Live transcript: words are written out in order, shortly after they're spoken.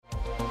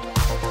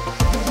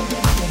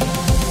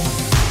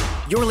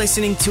You're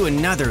listening to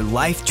another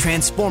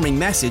life-transforming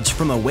message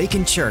from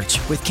Awaken Church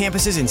with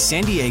campuses in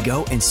San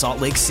Diego and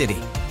Salt Lake City.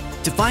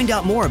 To find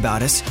out more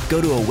about us,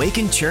 go to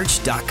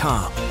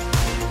awakenchurch.com.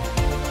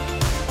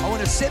 I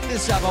want to set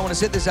this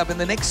up. In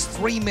the next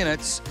 3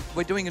 minutes,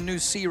 we're doing a new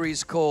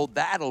series called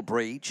That'll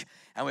Preach,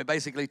 and we're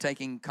basically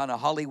taking kind of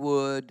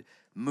Hollywood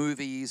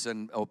movies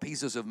or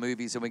pieces of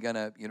movies, and we're going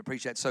to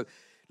preach that. So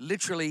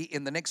literally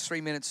in the next 3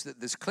 minutes,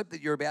 this clip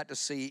that you're about to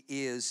see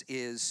is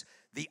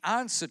the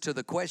answer to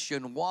the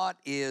question, what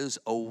is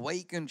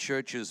Awaken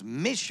Church's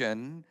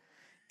mission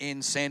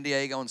in San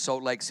Diego and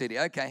Salt Lake City?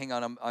 Okay, hang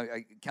on.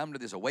 I come to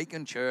this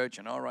Awaken Church,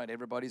 and all right,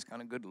 everybody's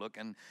kind of good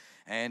looking,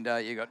 and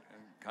you got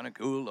kind of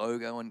cool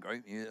logo and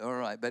great. All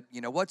right, but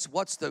what's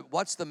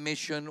the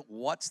mission?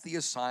 What's the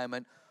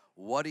assignment?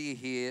 What are you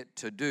here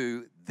to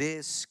do?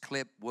 This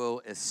clip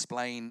will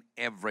explain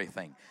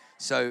everything.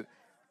 So,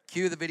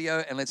 cue the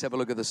video, and let's have a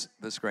look at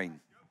the screen.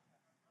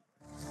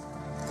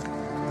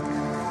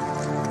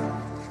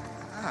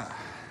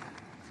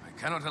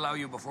 I cannot allow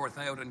you before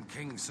Theoden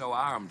King so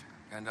armed,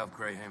 Gandalf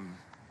Greyham.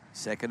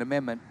 Second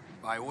Amendment.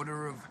 By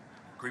order of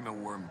Grima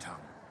Wormtongue.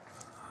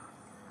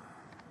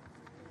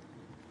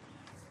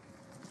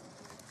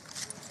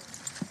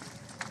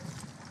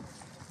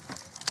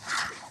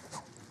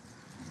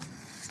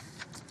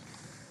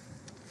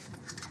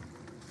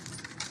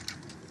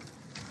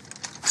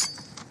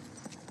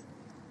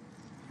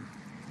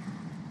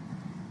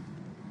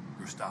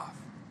 Gustav.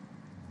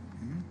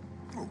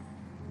 Oh.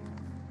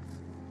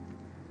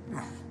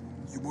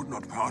 You would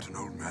not part an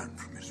old man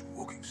from his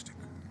walking stick.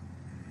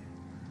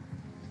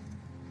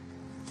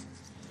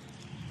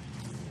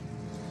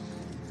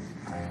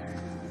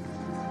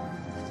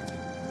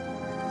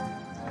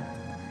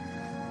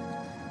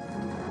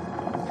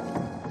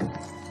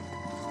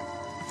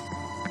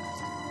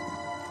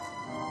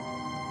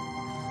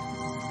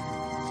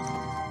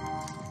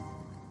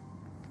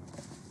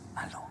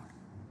 My lord,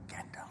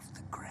 Gandalf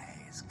the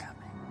Grey is coming.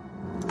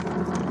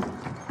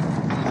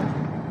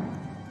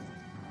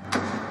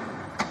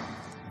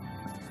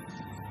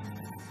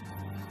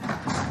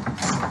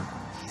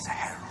 He's a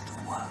herald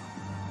of woe.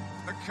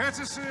 The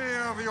courtesy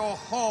of your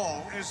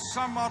hall is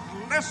somewhat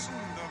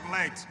lessened of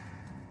late,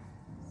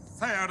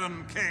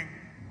 Theoden King.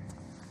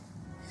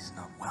 He's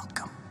not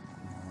welcome.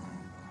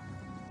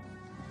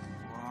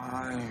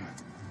 Why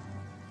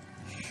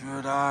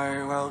should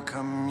I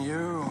welcome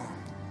you,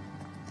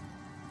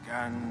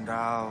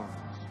 Gandalf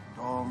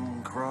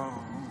Stormcrow?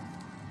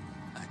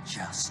 A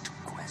just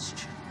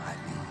question, my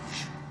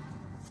liege.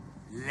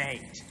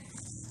 Late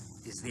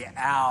is the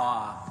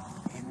hour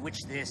in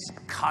which this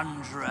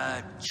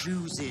conjurer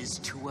chooses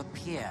to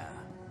appear.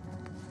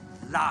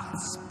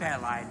 Last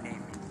spell I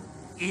named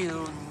him.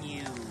 Ill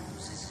news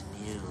is an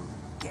ill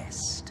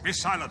guest. Be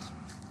silent.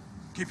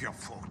 Keep your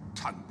forked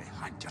tongue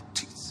behind your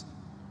teeth.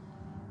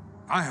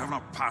 I have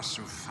not passed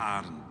through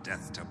fire and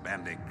death to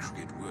bandy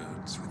crooked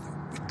words with a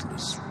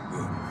witless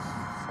worm.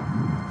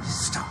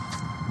 Stop.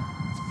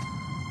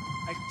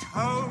 I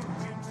told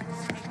you to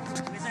take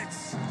the wizard's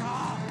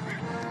staff.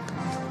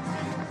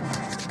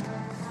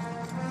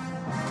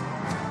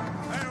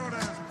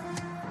 Theoden,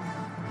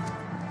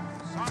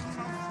 son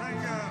of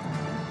Thengir.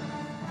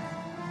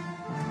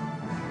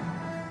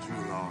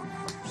 Too long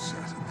have you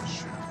sat in the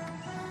shadows.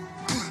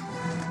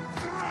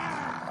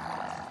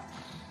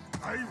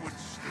 I would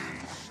stay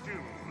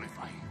still if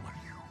I were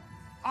you.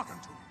 Hearken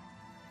to me.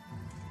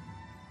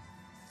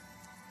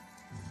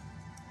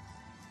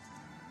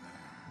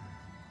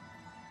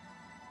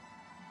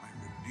 I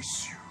release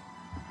you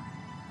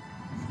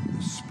from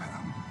the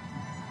spell.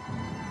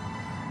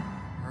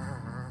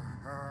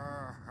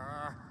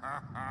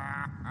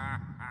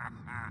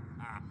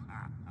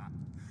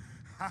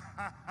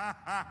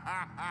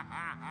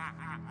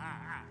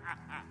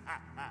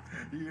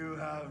 You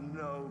have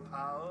no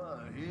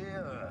power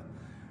here,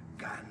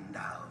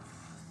 Gandalf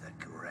the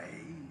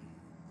Grey.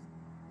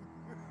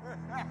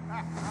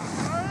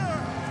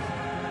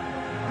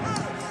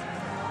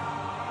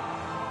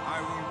 I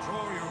will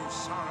draw you,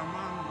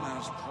 Saruman,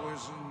 as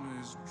poison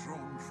is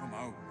drawn from a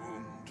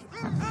wound.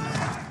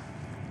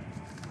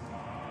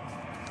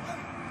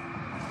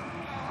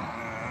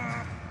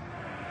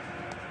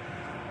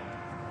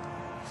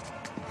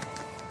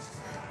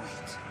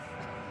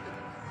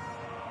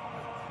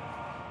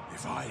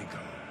 If I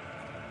go,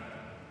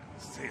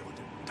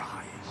 Theoden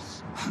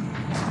dies.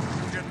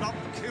 You did not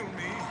kill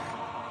me.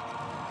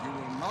 You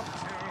will not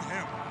kill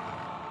him.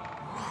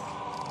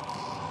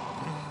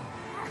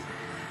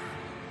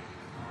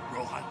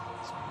 Rohan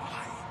is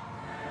mine.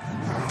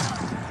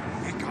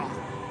 Be gone.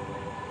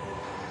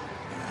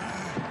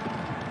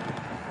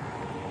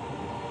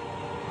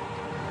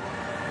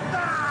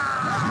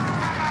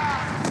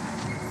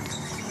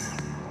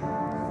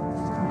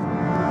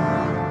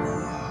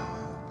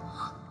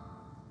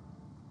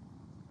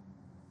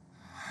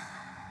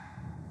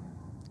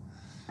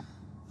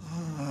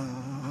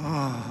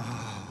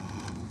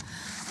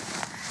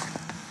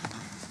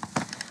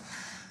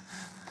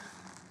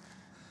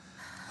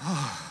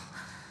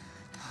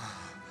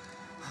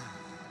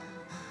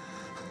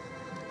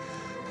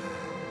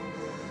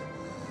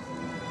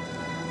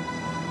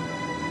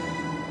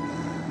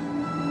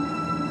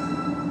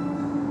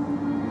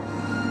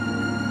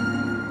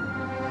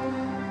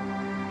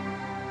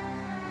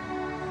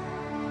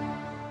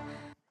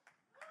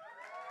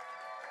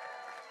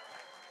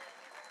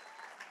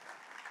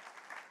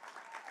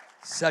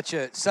 Such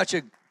a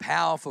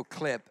powerful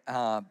clip.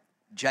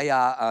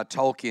 J.R.R.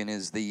 Tolkien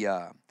is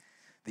the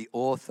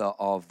author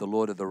of the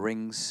Lord of the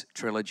Rings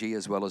trilogy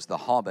as well as The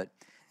Hobbit.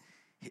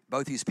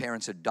 Both his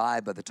parents had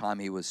died by the time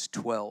he was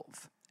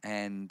 12,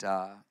 and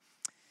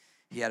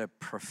he had a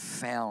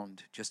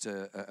profound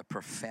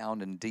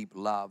and deep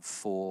love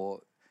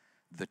for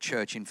the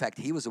church. In fact,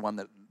 he was the one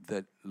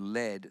that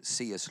led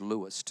C.S.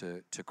 Lewis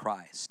to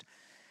Christ.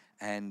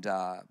 And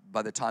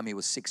by the time he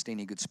was 16,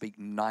 he could speak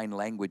 9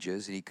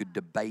 languages. He could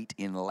debate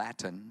in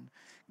Latin,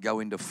 go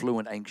into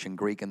fluent ancient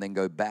Greek, and then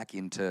go back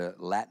into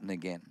Latin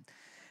again.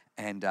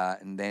 And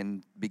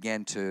then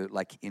began to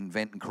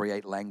invent and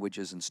create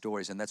languages and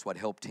stories. And that's what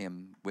helped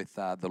him with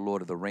the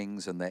Lord of the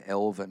Rings and the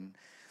Elven.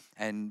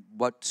 And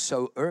what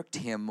so irked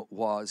him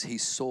was he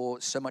saw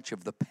so much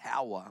of the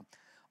power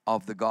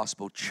of the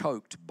gospel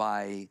choked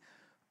by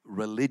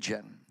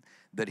religion,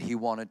 that he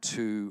wanted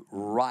to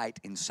write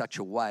in such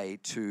a way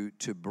to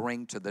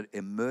bring to the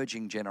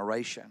emerging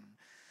generation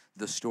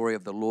the story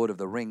of the Lord of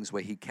the Rings,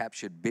 where he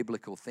captured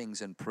biblical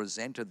things and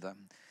presented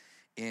them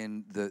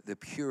in the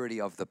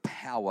purity of the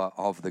power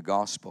of the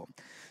gospel.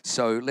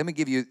 So let me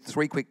give you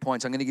 3 quick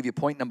points. I'm going to give you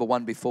point number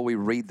 1 before we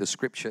read the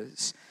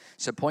scriptures.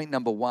 So point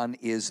number 1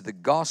 is the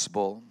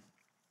gospel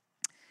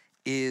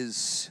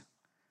is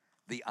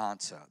the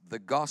answer. The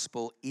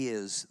gospel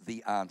is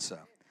the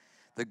answer.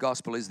 The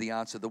gospel is the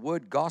answer. The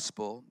word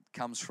gospel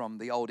comes from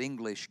the Old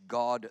English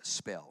God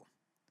spell.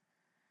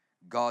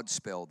 God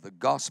spell. The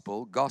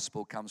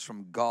gospel comes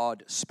from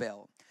God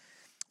spell.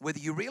 Whether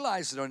you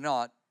realize it or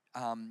not,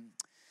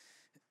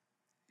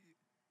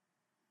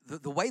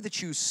 the way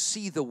that you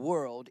see the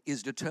world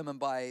is determined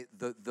by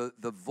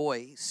the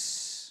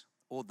voice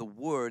or the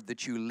word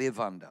that you live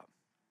under.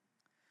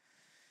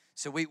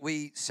 So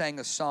we sang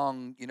a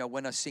song,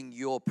 when I sing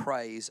your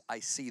praise, I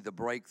see the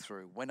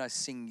breakthrough. When I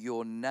sing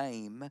your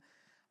name,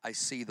 I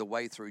see the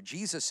way through.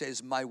 Jesus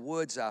says, my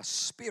words are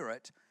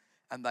spirit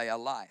and they are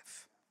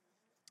life.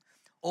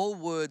 All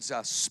words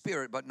are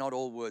spirit, but not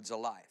all words are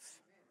life.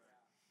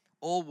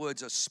 All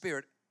words are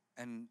spirit,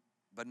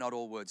 but not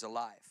all words are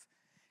life.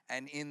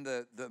 And in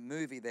the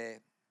movie there,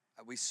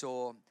 we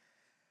saw,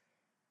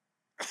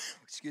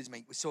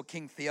 we saw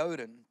King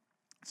Theoden.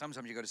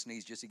 Sometimes you got to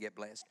sneeze just to get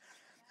blessed.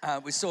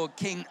 We saw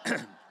King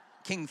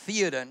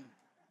Theoden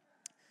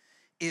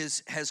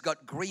has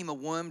got Grima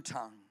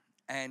Wormtongue.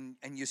 And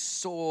you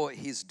saw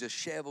his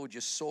disheveled,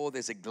 you saw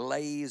there's a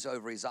glaze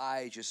over his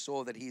eyes, you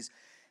saw that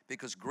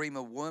because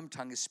Grima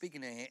Wormtongue is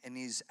speaking to him, and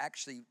he's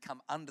actually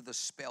come under the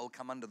spell,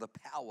 come under the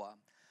power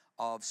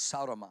of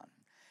Saruman.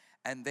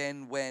 And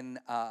then when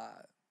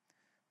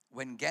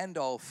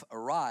Gandalf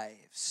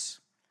arrives,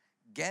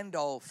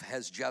 Gandalf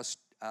has just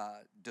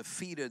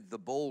defeated the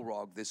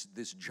Balrog,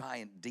 this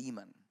giant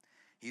demon.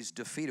 He's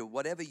defeated.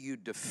 Whatever you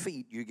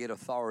defeat, you get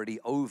authority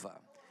over.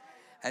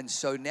 And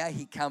so now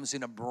he comes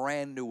in a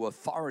brand new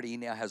authority. He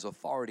now has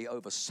authority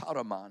over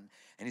Saruman,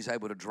 and he's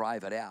able to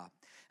drive it out.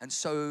 And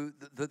so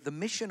the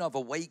mission of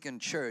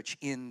Awakened Church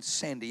in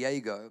San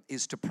Diego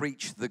is to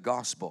preach the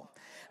gospel.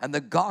 And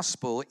the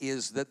gospel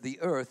is that the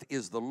earth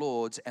is the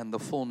Lord's and the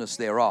fullness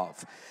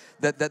thereof.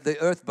 That the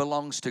earth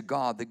belongs to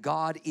God. That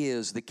God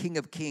is the King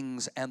of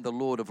Kings and the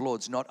Lord of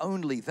Lords. Not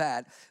only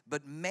that,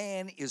 but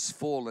man is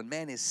fallen.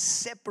 Man is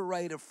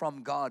separated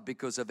from God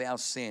because of our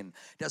sin.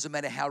 Doesn't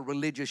matter how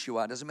religious you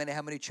are. Doesn't matter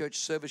how many church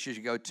services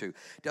you go to.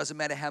 Doesn't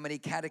matter how many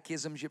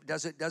catechisms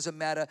doesn't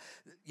matter,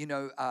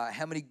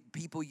 how many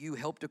people you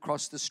helped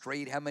across the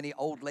street, how many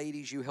old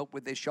ladies you helped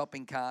with their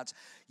shopping carts.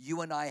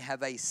 You and I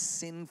have a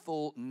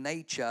sinful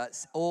nature.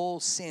 All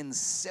sin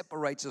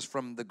separates us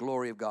from the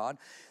glory of God.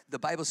 The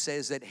Bible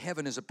says that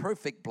heaven is a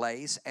perfect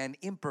place and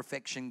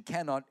imperfection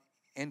cannot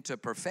enter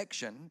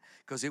perfection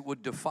because it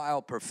would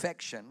defile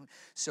perfection.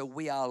 So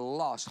we are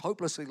lost,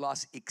 hopelessly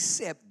lost,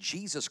 except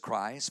Jesus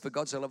Christ. For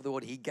God so loved the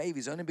world, he gave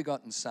his only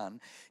begotten son.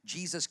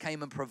 Jesus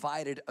came and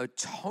provided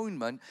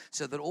atonement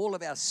so that all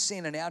of our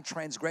sin and our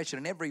transgression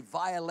and every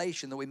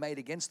violation that we made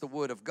against the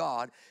word of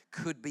God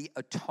could be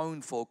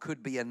atoned for,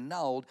 could be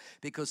annulled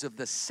because of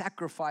the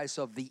sacrifice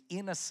of the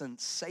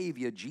innocent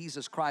Savior,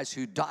 Jesus Christ,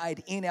 who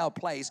died in our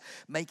place,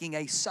 making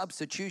a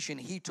substitution.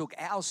 He took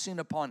our sin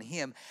upon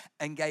him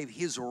and gave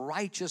his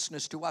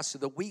righteousness to us so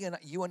that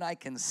you and I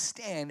can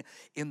stand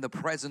in the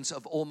presence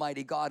of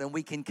Almighty God and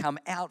we can come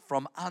out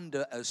from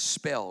under a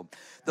spell.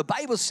 The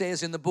Bible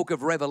says in the book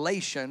of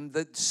Revelation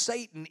that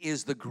Satan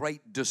is the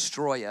great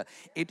destroyer.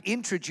 It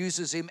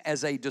introduces him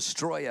as a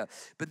destroyer.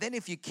 But then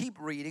if you keep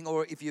reading,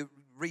 or if you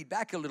read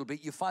back a little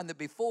bit, you find that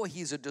before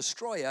he's a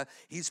destroyer,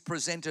 he's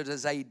presented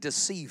as a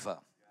deceiver.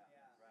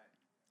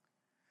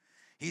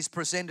 He's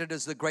presented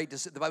as the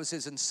Bible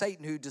says, and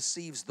Satan who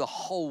deceives the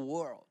whole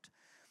world.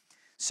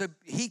 So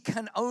he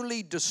can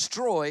only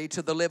destroy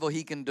to the level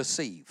he can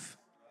deceive.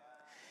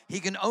 He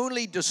can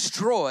only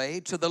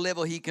destroy to the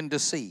level he can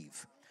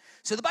deceive.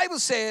 So the Bible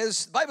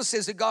says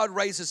that God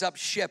raises up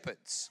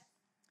shepherds.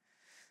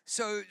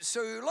 So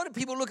a lot of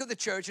people look at the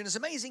church, and it's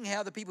amazing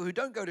how the people who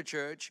don't go to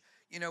church,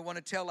 want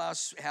to tell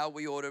us how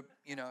we ought to,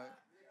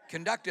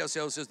 conduct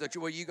ourselves as that,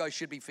 well, you guys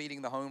should be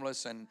feeding the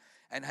homeless, and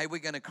hey, we're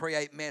going to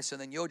create mess, and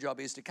then your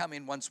job is to come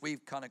in once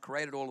we've kind of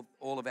created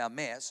all of our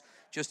mess,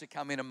 just to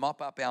come in and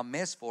mop up our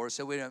mess for us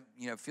so we don't,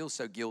 feel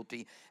so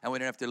guilty, and we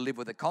don't have to live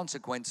with the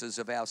consequences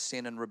of our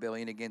sin and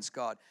rebellion against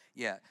God.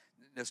 Yeah,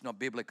 that's not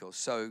biblical.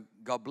 So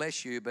God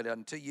bless you, but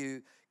until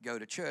you go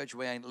to church,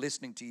 we ain't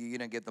listening to you. You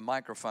don't get the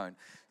microphone.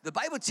 The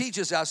Bible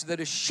teaches us that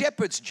a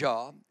shepherd's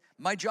job,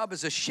 my job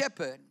as a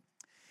shepherd,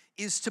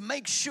 is to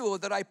make sure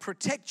that I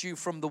protect you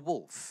from the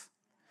wolf,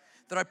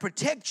 that I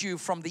protect you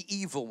from the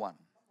evil one.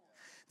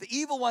 The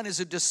evil one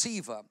is a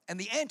deceiver, and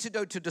the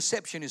antidote to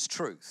deception is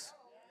truth.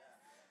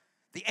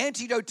 The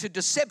antidote to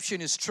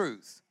deception is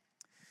truth.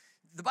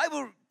 The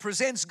Bible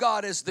presents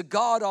God as the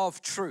God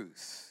of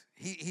truth.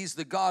 He's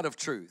the God of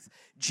truth.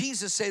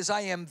 Jesus says,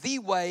 I am the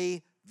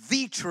way,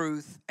 the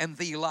truth, and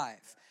the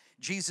life.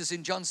 Jesus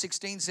in John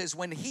 16 says,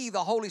 when He,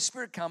 the Holy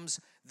Spirit, comes,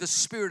 the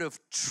Spirit of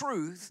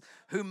truth,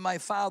 whom my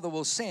Father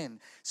will send.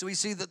 So we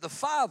see that the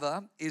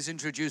Father is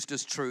introduced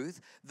as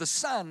truth, the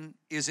Son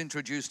is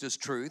introduced as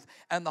truth,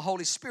 and the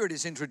Holy Spirit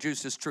is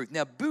introduced as truth.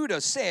 Now, Buddha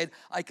said,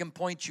 I can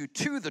point you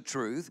to the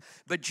truth,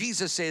 but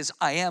Jesus says,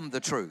 I am the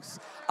truth.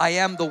 I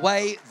am the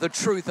way, the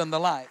truth, and the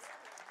life.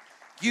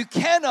 You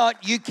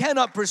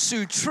cannot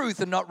pursue truth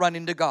and not run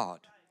into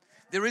God.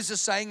 There is a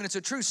saying, and it's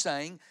a true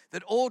saying,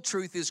 that all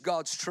truth is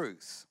God's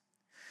truth.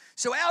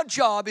 So our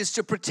job is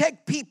to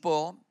protect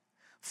people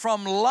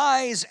from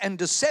lies and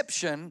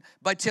deception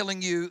by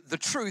telling you the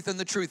truth, and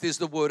the truth is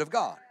the Word of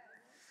God.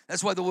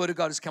 That's why the Word of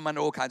God has come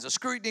under all kinds of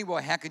scrutiny.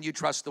 Well, how can you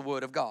trust the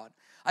Word of God?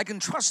 I can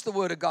trust the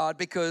Word of God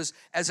because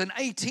as an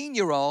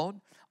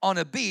 18-year-old on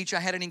a beach, I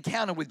had an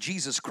encounter with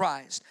Jesus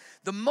Christ.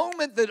 The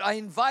moment that I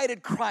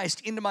invited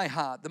Christ into my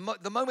heart,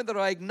 the moment that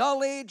I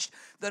acknowledged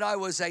that I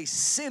was a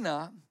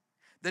sinner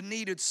that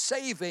needed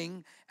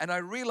saving, and I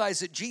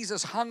realized that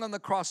Jesus hung on the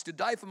cross to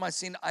die for my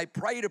sin, I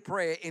prayed a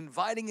prayer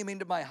inviting Him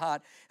into my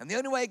heart, and the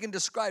only way I can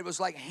describe it was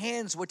like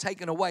hands were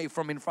taken away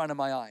from in front of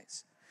my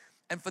eyes.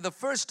 And for the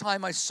first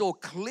time I saw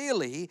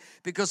clearly,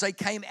 because I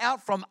came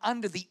out from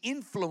under the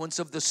influence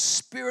of the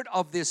spirit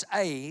of this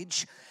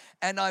age,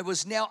 and I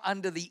was now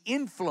under the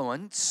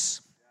influence.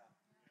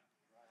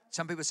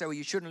 Some people say, well,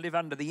 you shouldn't live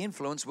under the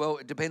influence. Well,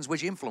 it depends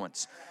which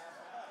influence.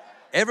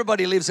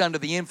 Everybody lives under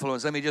the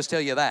influence, let me just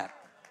tell you that.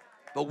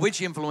 But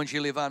which influence you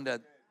live under,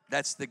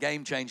 that's the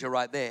game changer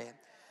right there.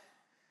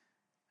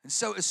 And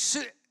so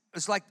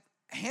it's like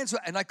hands,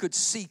 and I could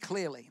see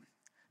clearly.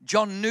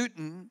 John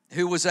Newton,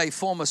 who was a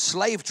former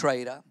slave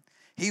trader,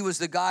 he was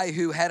the guy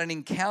who had an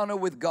encounter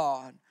with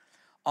God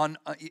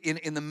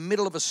in the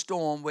middle of a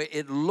storm where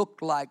it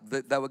looked like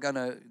that they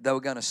were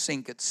gonna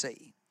sink at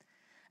sea.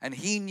 And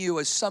he knew,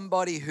 as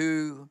somebody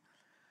who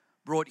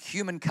brought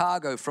human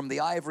cargo from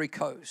the Ivory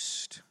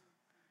Coast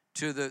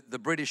to the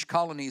British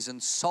colonies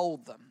and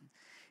sold them,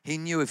 he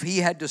knew if he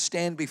had to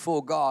stand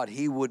before God,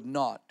 he would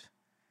not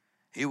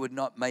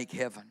make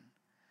heaven.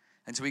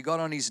 And so he got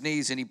on his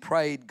knees and he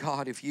prayed,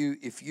 God, if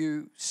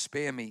you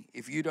spare me,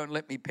 if you don't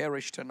let me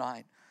perish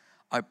tonight,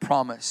 I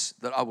promise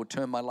that I will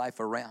turn my life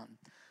around.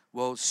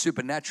 Well,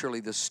 supernaturally,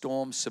 the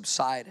storm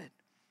subsided.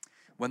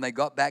 When they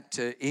got back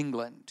to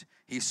England,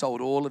 he sold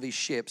all of his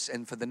ships,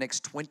 and for the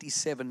next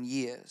 27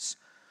 years,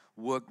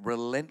 worked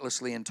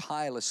relentlessly and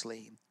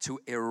tirelessly to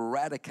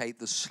eradicate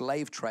the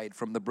slave trade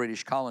from the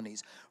British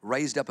colonies.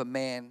 Raised up a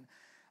man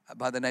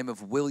by the name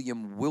of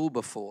William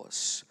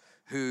Wilberforce,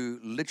 who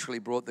literally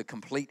brought the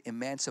complete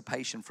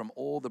emancipation from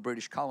all the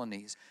British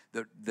colonies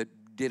that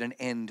did an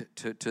end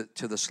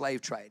to the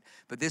slave trade.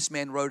 But this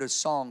man wrote a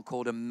song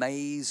called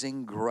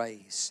Amazing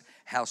Grace.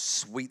 How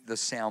sweet the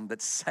sound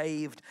that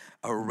saved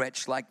a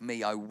wretch like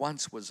me. I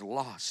once was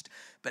lost,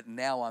 but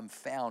now I'm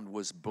found,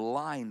 was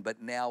blind,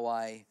 but now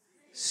I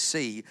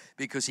see,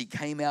 because he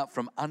came out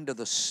from under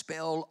the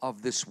spell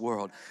of this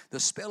world. The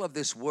spell of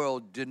this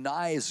world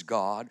denies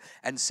God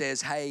and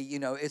says, hey,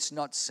 it's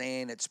not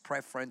sin, it's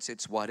preference,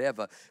 it's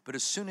whatever. But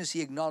as soon as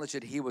he acknowledged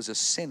that he was a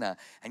sinner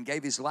and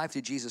gave his life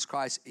to Jesus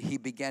Christ, he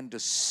began to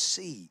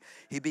see.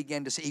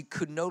 He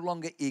could no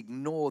longer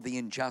ignore the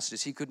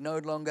injustice. He could no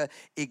longer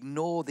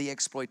ignore the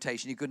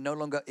exploitation. He could no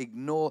longer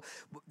ignore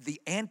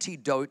the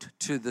antidote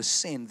to the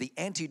sin, the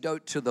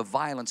antidote to the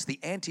violence, the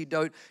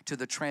antidote to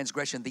the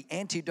transgression, the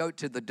antidote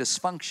to the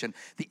dysfunction,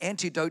 the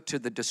antidote to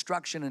the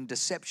destruction and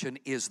deception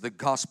is the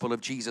gospel of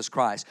Jesus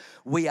Christ.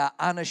 We are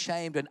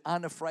unashamed and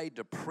unafraid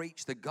to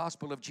preach the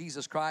gospel of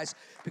Jesus Christ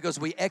because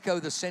we echo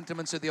the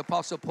sentiments of the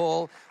Apostle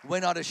Paul. We're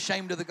not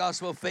ashamed of the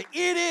gospel, for it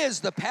is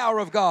the power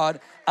of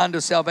God unto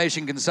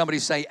salvation. Can somebody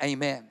say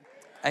amen?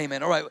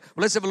 Amen. All right, well,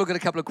 let's have a look at a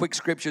couple of quick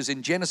scriptures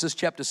in Genesis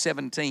chapter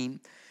 17.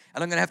 And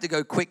I'm going to have to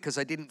go quick because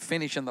I didn't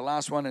finish in the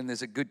last one, and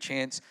there's a good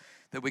chance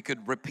that we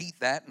could repeat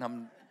that, and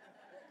I'm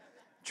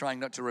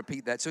trying not to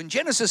repeat that. So in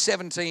Genesis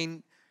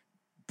 17,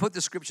 put the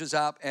scriptures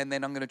up, and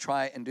then I'm going to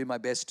try and do my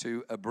best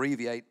to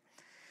abbreviate.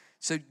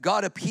 So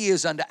God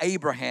appears unto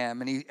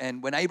Abraham,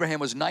 and when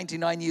Abraham was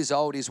 99 years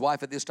old, his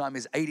wife at this time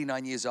is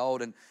 89 years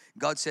old, and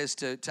God says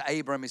to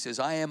Abraham, he says,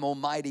 I am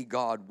Almighty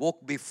God,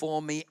 walk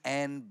before me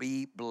and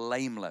be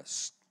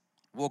blameless.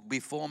 walk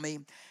before me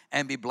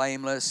and be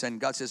blameless.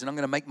 And God says, and I'm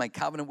going to make my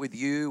covenant with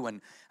you,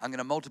 and I'm going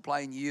to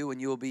multiply in you,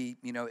 and you'll be,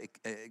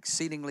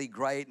 exceedingly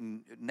great,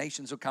 and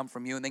nations will come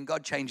from you. And then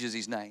God changes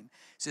his name.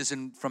 He says,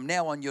 and from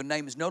now on, your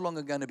name is no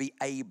longer going to be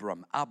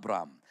Abram.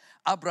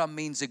 Abram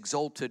means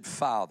exalted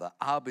father.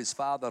 Ab is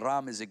father,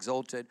 Ram is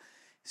exalted.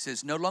 He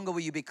says, no longer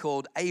will you be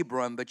called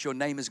Abram, but your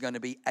name is going to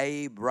be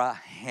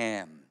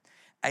Abraham.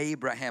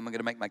 Abraham, I'm going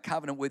to make my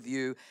covenant with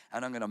you,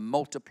 and I'm going to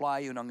multiply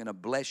you, and I'm going to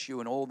bless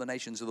you, and all the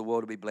nations of the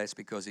world will be blessed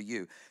because of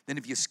you. Then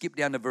if you skip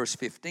down to verse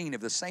 15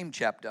 of the same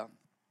chapter,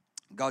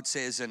 God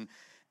says,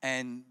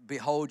 and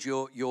behold,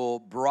 your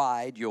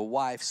bride, your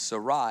wife,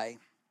 Sarai,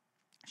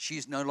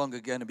 she's no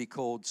longer going to be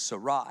called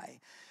Sarai,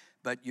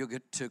 but you're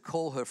going to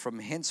call her from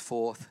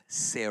henceforth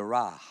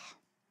Sarah.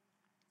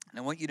 And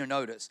I want you to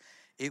notice,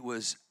 it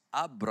was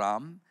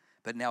Abram,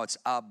 but now it's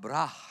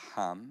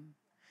Abraham.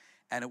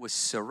 And it was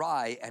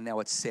Sarai, and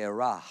now it's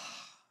Sarah.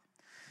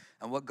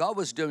 And what God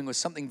was doing was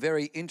something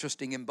very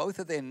interesting. In both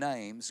of their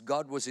names,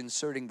 God was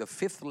inserting the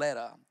fifth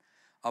letter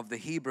of the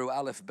Hebrew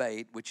Aleph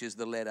Beit, which is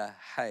the letter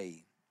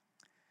Hey.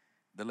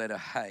 The letter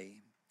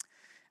Hey.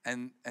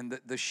 And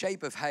the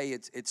shape of Hey,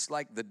 it's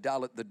like the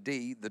Dalet, the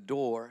D, the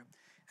door,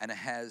 and it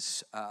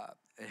has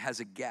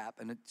a gap,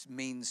 and it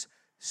means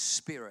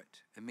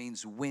spirit. It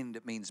means wind.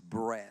 It means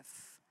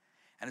breath.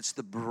 And it's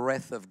the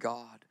breath of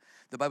God.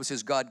 The Bible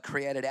says God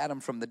created Adam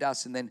from the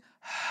dust and then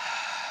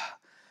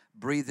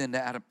breathed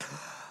into Adam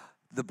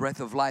the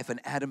breath of life, and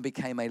Adam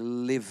became a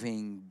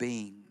living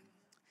being.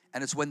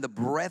 And it's when the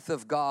breath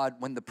of God,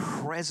 when the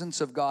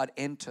presence of God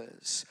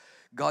enters,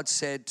 God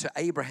said to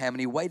Abraham, and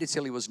he waited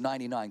till he was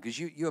 99, because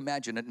you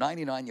imagine at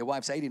 99, your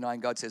wife's 89,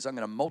 God says, I'm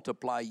going to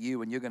multiply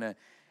you, and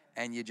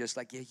you're just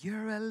like, yeah,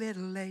 you're a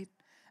little late,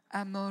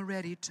 I'm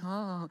already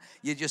tall.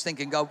 You're just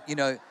thinking, God,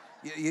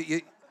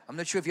 I'm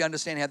not sure if you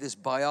understand how this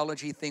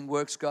biology thing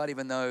works, God,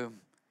 even though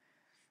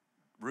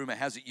rumor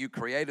has it you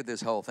created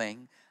this whole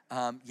thing.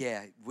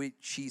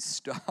 She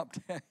stopped.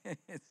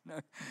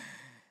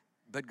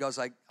 But God's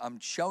like, I'm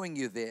showing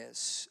you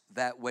this,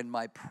 that when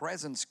my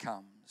presence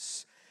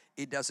comes,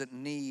 it doesn't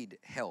need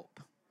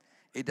help.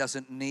 It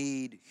doesn't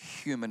need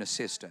human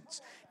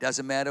assistance.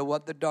 Doesn't matter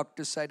what the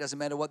doctors say. Doesn't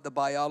matter what the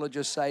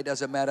biologists say.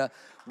 Doesn't matter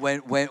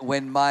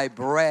when my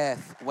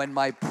breath, when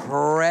my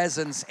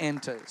presence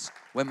enters.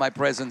 When my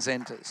presence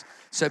enters.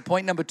 So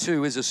point number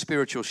 2 is a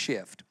spiritual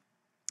shift.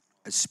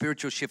 A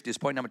spiritual shift is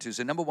point number 2.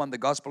 So number 1, the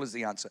gospel is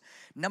the answer.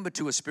 Number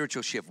 2, a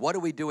spiritual shift. What are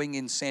we doing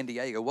in San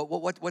Diego?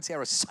 What's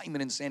our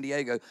assignment in San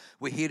Diego?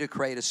 We're here to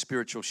create a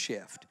spiritual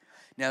shift.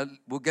 Now,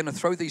 we're going to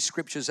throw these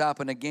scriptures up.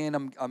 And again,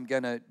 I'm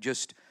going to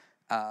just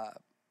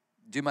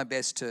do my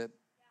best to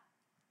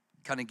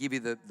kind of give you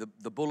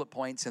the bullet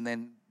points, and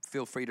then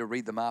feel free to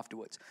read them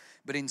afterwards.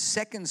 But in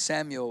 2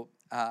 Samuel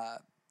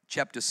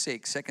chapter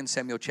 6,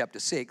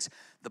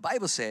 the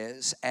Bible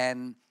says,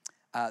 and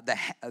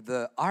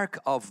the ark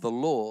of the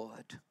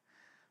Lord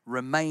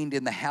remained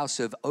in the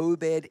house of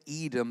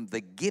Obed-Edom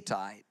the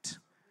Gittite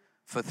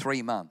for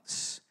 3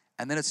 months.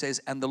 And then it says,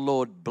 and the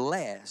Lord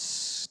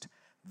blessed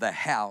the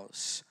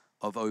house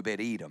of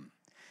Obed-Edom.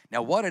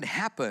 Now, what had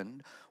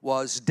happened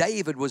was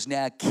David was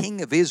now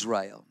king of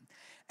Israel.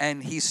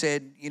 And he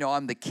said,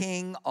 I'm the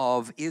king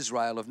of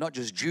Israel, of not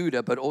just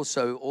Judah, but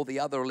also all the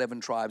other 11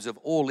 tribes of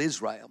all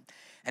Israel.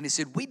 And he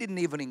said, we didn't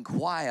even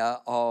inquire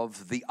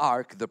of the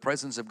ark, the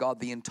presence of God,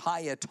 the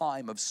entire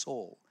time of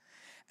Saul.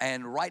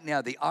 And right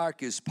now, the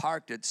ark is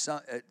parked at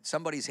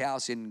somebody's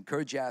house in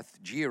Kirjath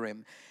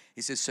Jearim.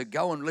 He says, so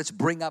go and let's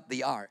bring up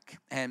the ark.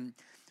 And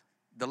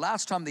the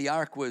last time the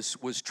ark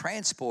was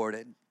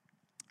transported,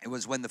 it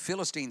was when the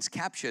Philistines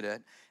captured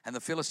it, and the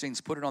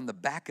Philistines put it on the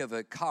back of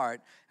a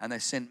cart, and they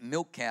sent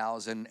milk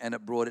cows, and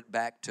it brought it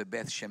back to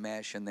Beth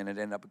Shemesh, and then it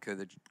ended up at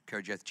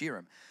Kirjath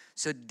Jearim.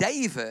 So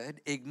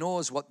David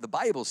ignores what the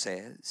Bible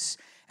says,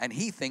 and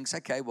he thinks,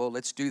 okay, well,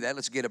 let's do that.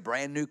 Let's get a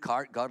brand new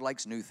cart. God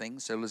likes new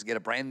things, so let's get a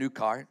brand new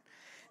cart.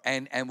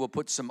 And we'll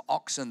put some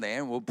oxen there,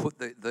 and we'll put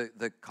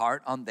the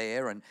cart on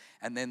there. And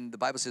then the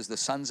Bible says the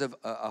sons of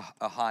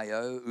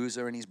Ahio,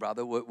 Uzzah and his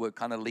brother, were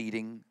kind of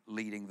leading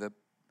the.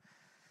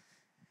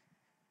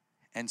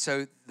 And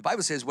so the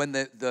Bible says when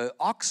the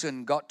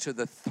oxen got to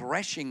the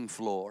threshing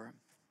floor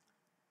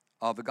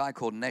of a guy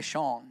called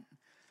Nashon,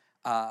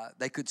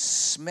 they could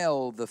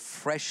smell the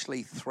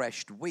freshly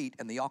threshed wheat,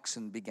 and the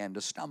oxen began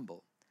to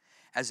stumble.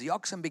 As the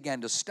oxen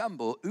began to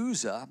stumble,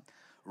 Uzzah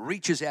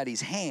reaches out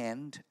his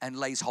hand and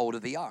lays hold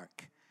of the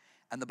ark.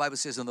 And the Bible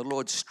says, and the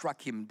Lord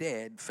struck him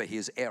dead for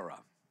his error.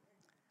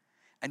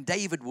 And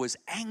David was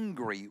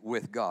angry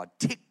with God,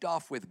 ticked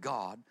off with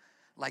God,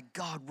 like,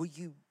 God, will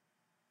you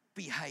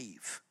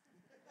behave?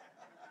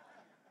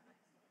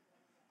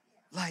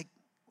 Like,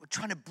 we're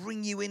trying to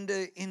bring you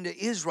into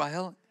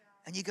Israel,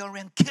 and you go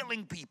around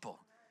killing people.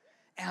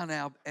 And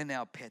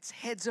our pets'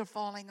 heads are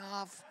falling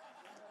off.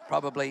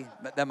 Probably,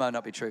 but that might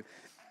not be true.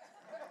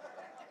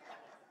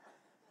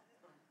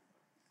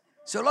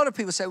 So a lot of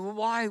people say, well,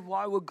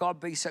 why would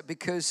God be so?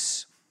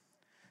 Because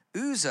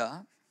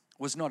Uzzah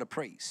was not a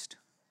priest.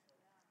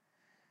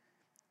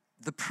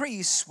 the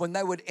priests, when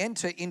they would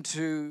enter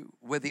into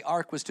where the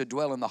ark was to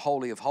dwell in the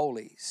Holy of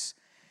Holies,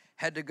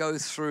 had to go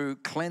through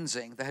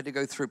cleansing. They had to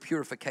go through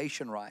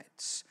purification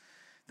rites.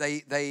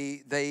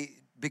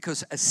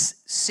 Because a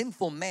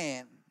sinful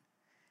man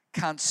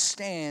can't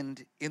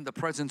stand in the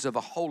presence of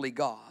a holy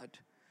God,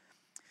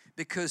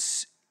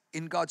 because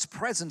in God's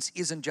presence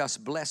isn't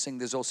just blessing,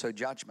 there's also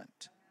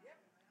judgment.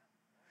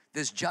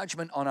 There's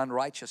judgment on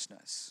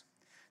unrighteousness.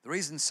 The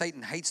reason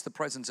Satan hates the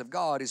presence of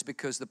God is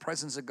because the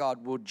presence of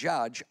God will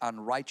judge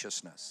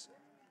unrighteousness.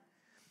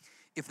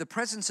 If the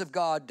presence of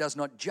God does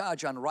not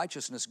judge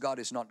unrighteousness, God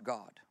is not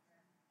God.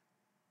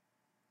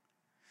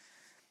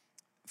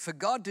 For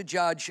God to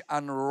judge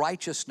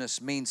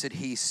unrighteousness means that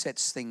He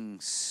sets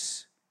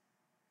things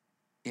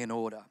in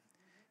order.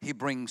 He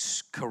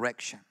brings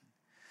correction.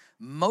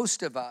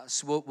 Most of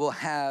us will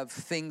have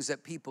things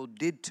that people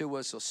did to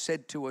us or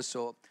said to us,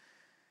 or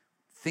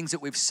things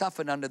that we've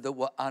suffered under that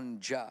were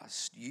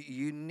unjust.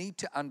 You need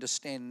to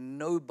understand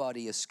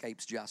nobody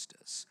escapes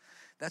justice.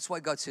 That's why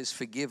God says,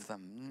 forgive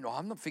them. No,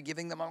 I'm not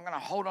forgiving them. I'm going to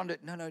hold on to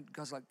it. No,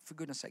 God's like, for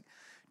goodness sake,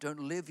 don't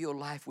live your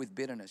life with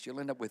bitterness. You'll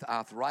end up with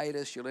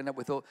arthritis. You'll end up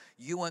with all.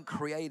 You weren't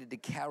created to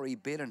carry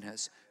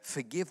bitterness.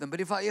 Forgive them.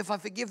 But if I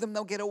forgive them,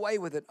 they'll get away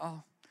with it.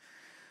 Oh,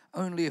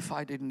 only if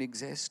I didn't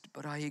exist,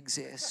 but I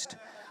exist.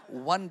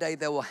 One day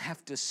they will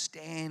have to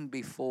stand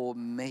before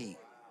me.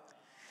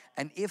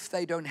 And if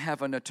they don't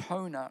have an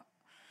atoner,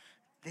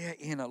 they're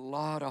in a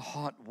lot of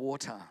hot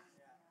water.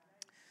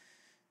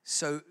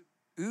 So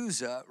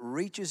Uzzah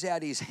reaches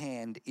out his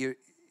hand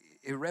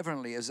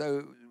irreverently, as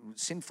though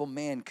sinful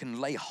man can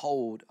lay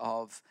hold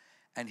of,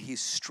 and he's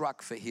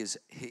struck for his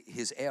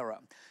error.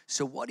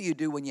 So what do you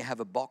do when you have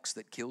a box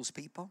that kills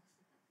people?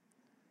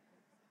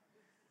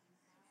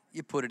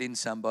 You put it in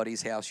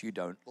somebody's house you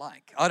don't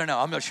like. I don't know,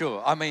 I'm not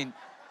sure. I mean,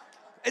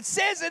 it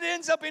says it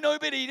ends up in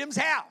Obed-Edom's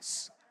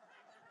house.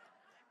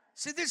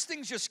 So this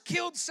thing's just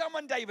killed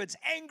someone. David's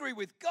angry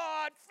with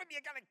God.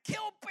 You're going to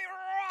kill people,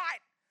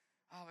 right?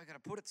 Oh, we've got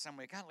to put it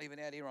somewhere. Can't leave it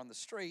out here on the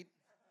street.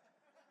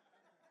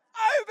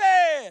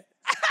 Obed!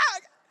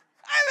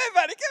 Obed,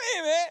 buddy, come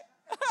here, man.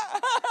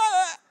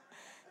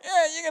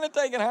 Yeah, you're going to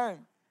take it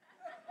home.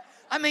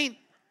 I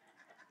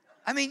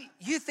mean,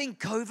 you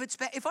think COVID's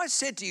bad? If I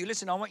said to you,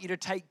 listen, I want you to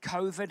take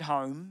COVID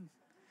home,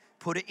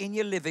 put it in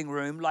your living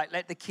room, like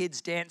let the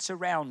kids dance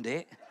around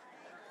it,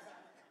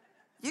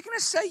 you're going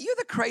to say, you're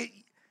the crazy...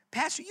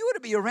 Pastor, you ought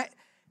to be around.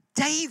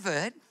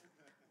 David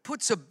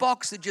puts a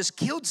box that just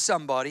killed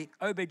somebody.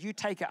 Obed, you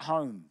take it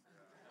home.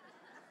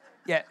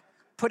 Yeah,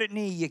 put it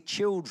near your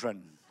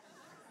children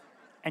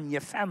and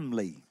your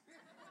family.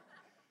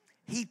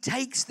 He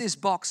takes this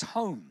box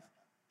home.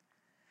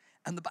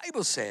 And the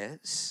Bible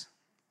says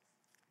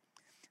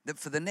that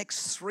for the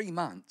next 3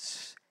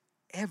 months,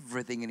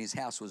 everything in his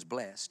house was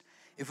blessed.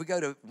 If we go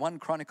to 1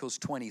 Chronicles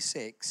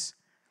 26,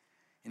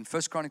 in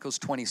 1 Chronicles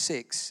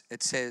 26,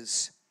 it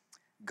says,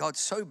 God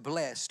so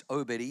blessed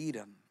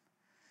Obed-Edom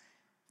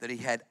that he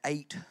had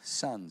 8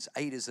 sons.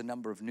 8 is the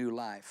number of new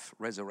life,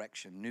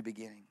 resurrection, new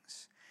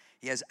beginnings.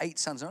 He has 8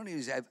 sons. Not only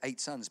does he have 8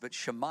 sons, but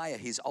Shemaiah,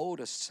 his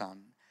oldest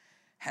son,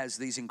 has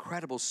these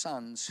incredible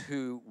sons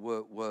who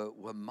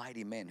were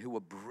mighty men, who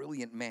were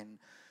brilliant men,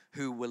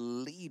 who were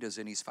leaders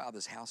in his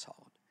father's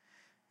household.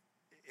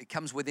 It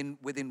comes within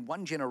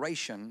 1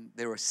 generation,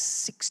 there are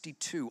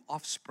 62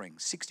 offspring,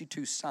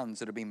 62 sons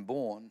that have been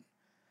born,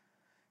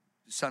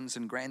 sons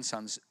and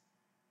grandsons,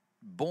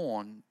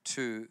 born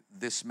to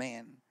this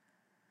man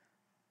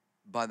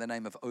by the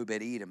name of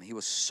Obed-Edom. He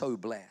was so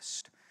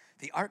blessed.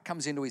 The ark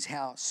comes into his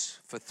house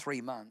for 3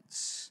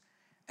 months,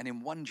 and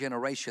in 1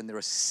 generation there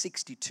are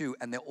 62,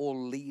 and they're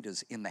all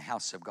leaders in the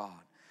house of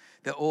God.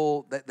 They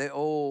all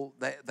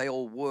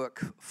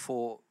work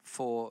for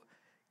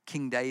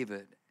King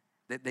David.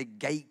 They're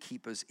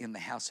gatekeepers in the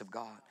house of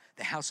God,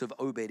 the house of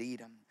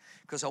Obed-Edom.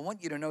 Because I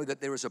want you to know that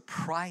there is a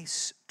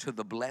price to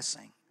the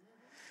blessing.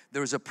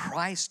 There is a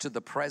price to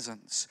the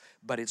presence,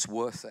 but it's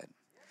worth it.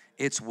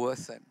 It's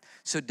worth it.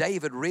 So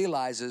David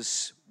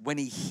realizes when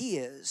he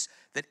hears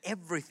that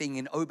everything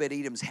in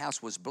Obed-Edom's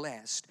house was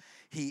blessed,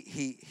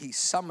 he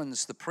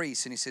summons the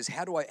priest and he says,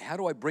 how do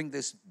I bring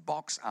this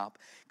box up?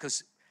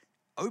 Because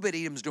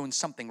Obed-Edom's doing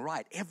something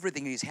right.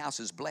 Everything in his house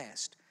is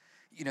blessed.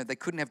 You know, they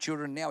couldn't have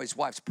children. Now his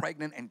wife's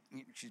pregnant and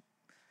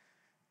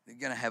they're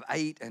going to have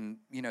 8, and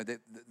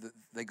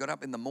they got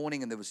up in the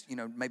morning and there was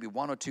maybe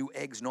 1 or 2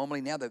 eggs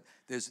normally. Now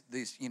there's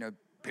these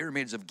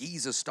pyramids of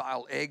Giza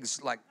style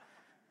eggs, like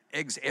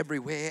eggs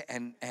everywhere,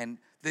 and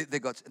they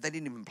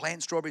didn't even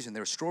plant strawberries, and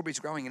there are strawberries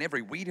growing, and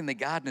every weed in the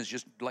garden is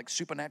just like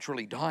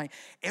supernaturally dying.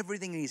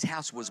 Everything in his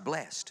house was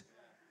blessed.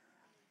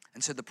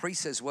 And so the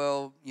priest says,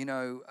 well,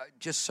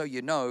 just so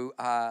you know,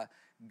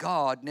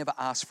 God never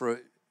asked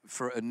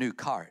for a new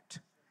cart.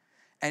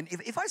 And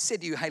if I said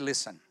to you, hey,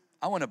 listen,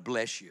 I want to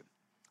bless you.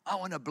 I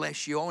want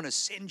to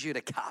send you to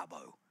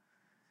Cabo.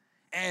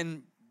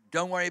 And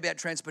don't worry about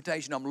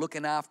transportation. I'm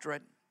looking after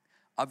it.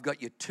 I've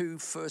got your 2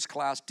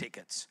 first-class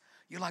tickets.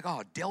 You're like,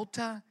 oh,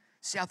 Delta,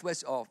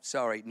 Southwest. Oh,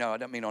 sorry. No, I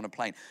don't mean on a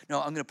plane. No,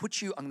 I'm going to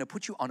put you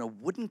on a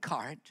wooden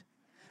cart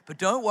But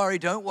don't worry,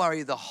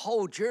 the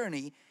whole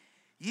journey,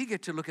 you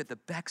get to look at the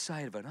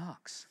backside of an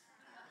ox.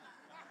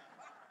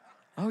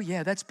 Oh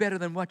yeah, that's better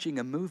than watching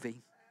a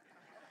movie.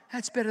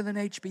 That's better than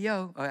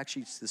HBO. Oh,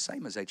 actually, it's the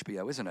same as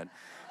HBO, isn't it?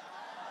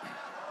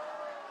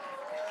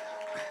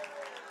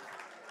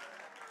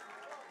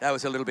 That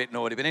was a little bit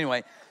naughty, but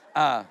anyway.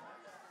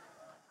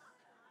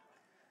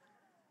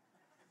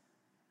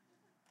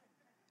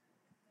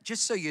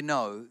 Just so you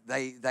know,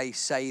 they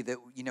say that,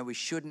 we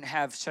shouldn't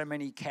have so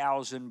many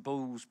cows and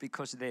bulls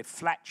because their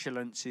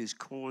flatulence is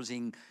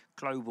causing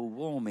global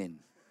warming.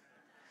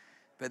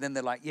 But then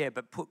they're like, yeah,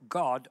 but put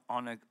God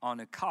on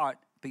a cart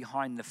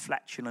behind the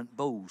flatulent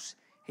bulls.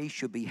 He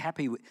should be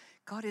happy with.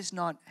 God is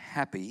not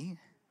happy.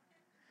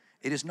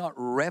 It is not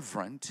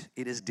reverent.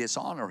 It is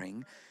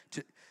dishonoring.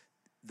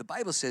 The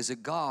Bible says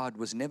that God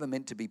was never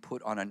meant to be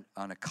put on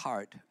a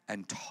cart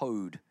and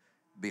towed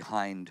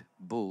behind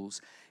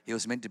bulls. He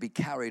was meant to be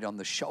carried on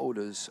the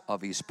shoulders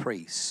of his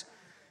priests.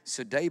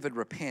 So David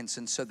repents,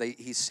 and so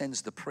he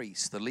sends the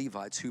priests, the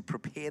Levites, who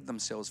prepared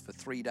themselves for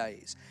 3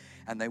 days.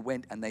 And they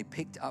went and they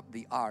picked up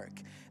the ark.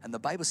 And the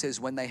Bible says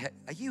when they had...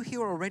 Are you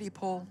here already,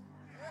 Paul?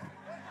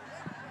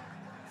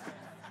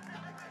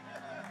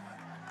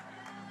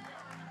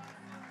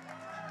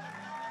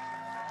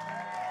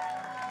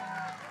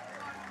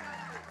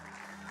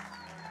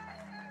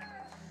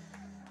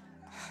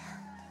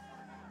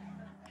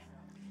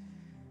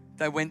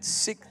 They went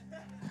 6...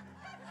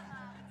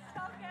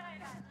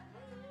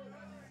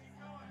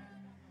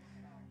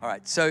 All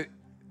right, so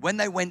when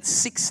they went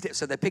 6 steps,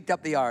 so they picked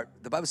up the ark.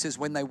 The Bible says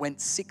when they went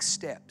 6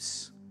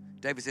 steps,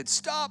 David said,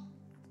 stop.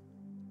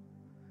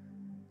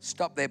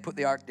 Stop there, put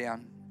the ark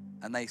down.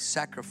 And they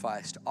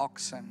sacrificed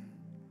oxen,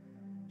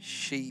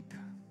 sheep,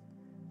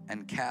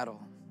 and cattle.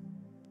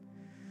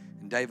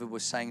 And David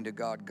was saying to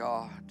God,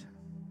 God,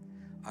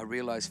 I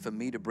realize for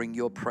me to bring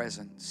your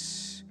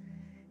presence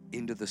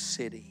into the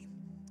city,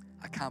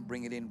 I can't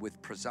bring it in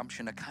with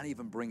presumption. I can't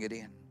even bring it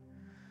in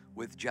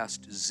with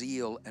just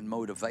zeal and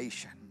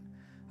motivation.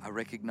 I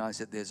recognize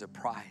that there's a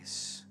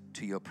price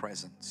to your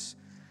presence,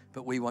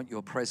 but we want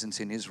your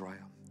presence in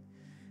Israel.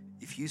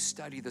 If you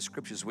study the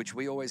scriptures, which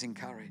we always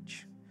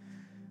encourage,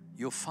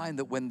 you'll find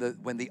that when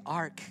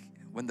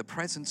the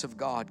presence of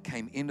God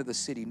came into the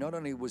city, not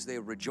only was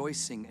there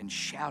rejoicing and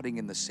shouting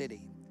in the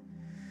city,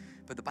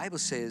 but the Bible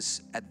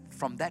says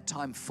from that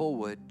time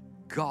forward,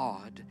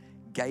 God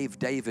gave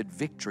David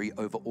victory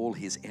over all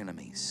his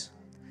enemies.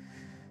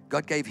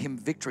 God gave him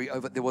victory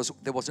over, there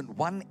wasn't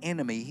one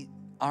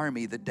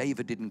army that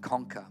David didn't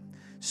conquer.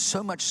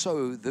 So much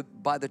so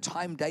that by the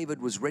time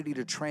David was ready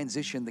to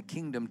transition the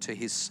kingdom to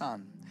his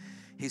son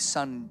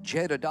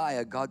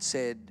Jedediah, God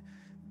said,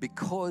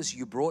 because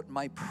you brought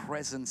my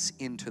presence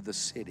into the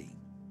city,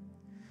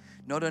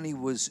 not only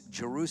was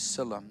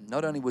Jerusalem,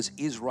 not only was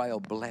Israel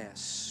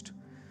blessed,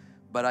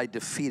 but I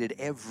defeated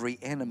every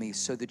enemy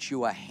so that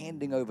you are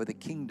handing over the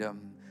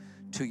kingdom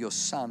to your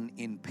son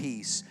in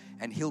peace,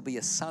 and he'll be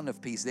a son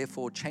of peace.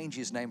 Therefore, change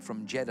his name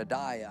from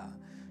Jedediah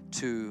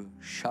to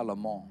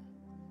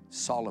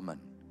Solomon,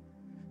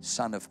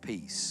 son of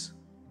peace.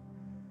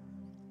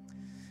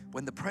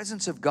 When the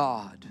presence of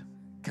God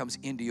comes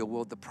into your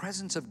world, the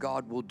presence of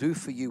God will do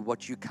for you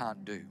what you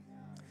can't do.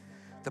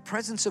 The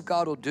presence of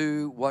God will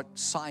do what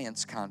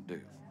science can't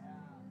do.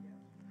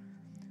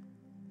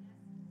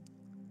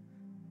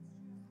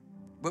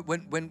 But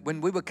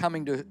when we were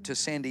coming to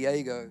San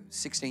Diego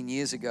 16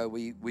 years ago,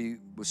 we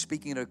were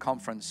speaking at a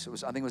conference.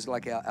 I think it was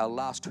like our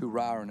last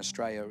hurrah in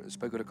Australia. We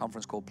spoke at a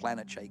conference called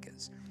Planet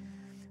Shakers.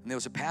 And there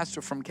was a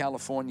pastor from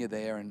California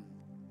there, in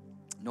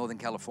Northern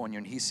California,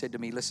 and he said to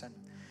me, listen,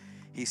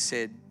 he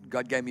said,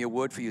 God gave me a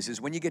word for you. He says,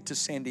 when you get to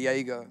San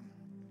Diego,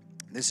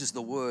 this is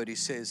the word, he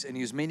says, and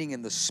he was meaning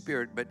in the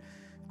spirit, but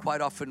quite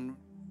often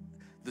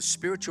the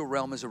spiritual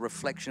realm is a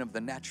reflection of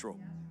the natural.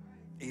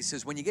 He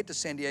says, when you get to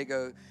San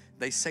Diego,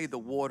 they say the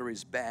water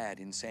is bad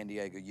in San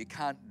Diego. You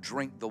can't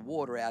drink the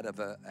water out of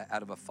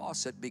a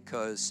faucet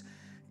because,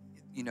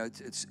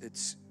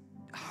 it's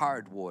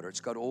hard water.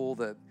 It's got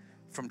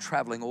from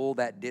traveling all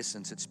that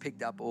distance, it's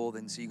picked up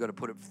so you got to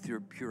put it through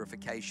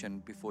purification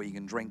before you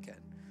can drink it.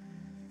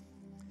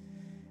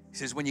 He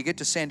says, when you get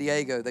to San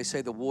Diego, they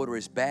say the water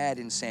is bad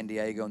in San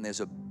Diego, and there's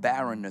a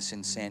barrenness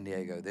in San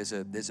Diego. There's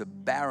a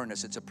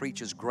barrenness. It's a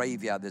preacher's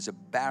graveyard. There's a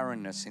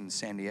barrenness in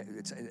San Diego.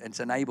 It's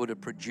unable to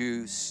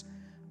produce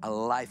a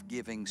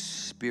life-giving,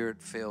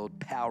 spirit-filled,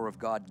 power of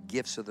God,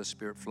 gifts of the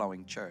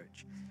Spirit-flowing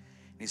church.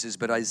 And he says,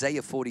 but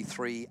Isaiah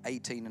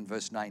 43:18 and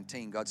verse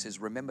 19, God says,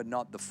 remember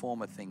not the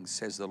former things,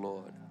 says the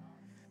Lord.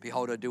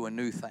 Behold, I do a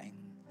new thing.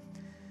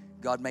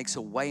 God makes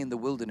a way in the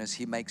wilderness.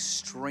 He makes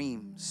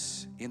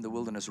streams in the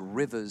wilderness,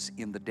 rivers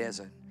in the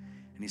desert.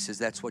 And he says,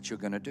 that's what you're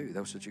going to do.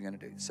 That's what you're going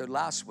to do. So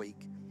last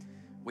week,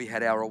 we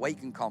had our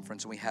Awaken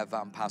conference, and we have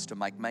Pastor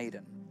Mike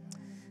Maiden.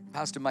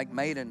 Pastor Mike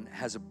Maiden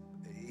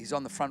he's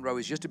on the front row.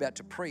 He's just about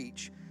to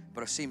preach,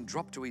 but I see him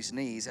drop to his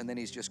knees, and then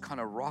he's just kind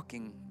of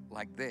rocking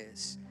like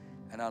this.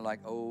 And I'm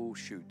like, oh,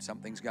 shoot,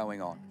 something's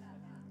going on.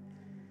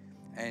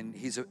 And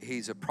he's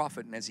a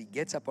prophet, and as he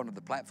gets up onto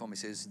the platform, he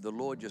says, the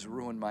Lord just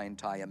ruined my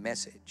entire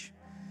message.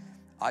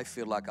 I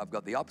feel like I've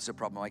got the opposite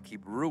problem. I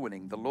keep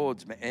ruining the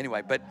Lord's.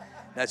 Anyway, but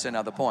that's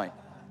another point.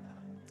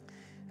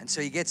 And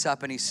so he gets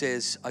up and he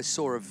says, I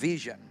saw a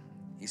vision.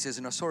 He says,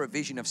 and I saw a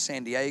vision of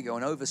San Diego,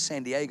 and over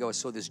San Diego I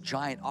saw this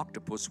giant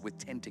octopus with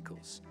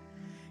tentacles.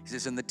 He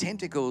says, and the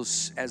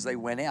tentacles, as they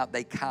went out,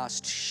 they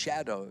cast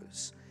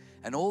shadows.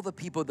 And all the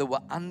people that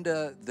were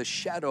under the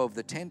shadow of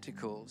the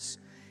tentacles,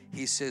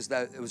 he says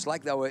that it was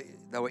like they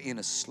were in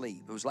a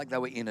sleep. It was like they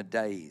were in a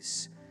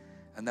daze.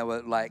 And they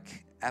were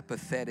like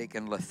apathetic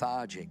and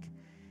lethargic.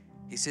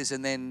 He says,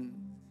 and then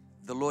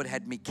the Lord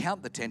had me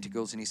count the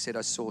tentacles, and he said,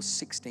 I saw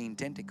 16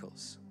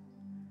 tentacles.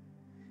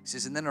 He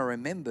says, and then I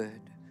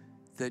remembered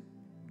that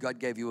God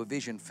gave you a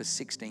vision for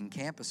 16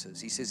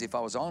 campuses. He says, if I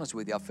was honest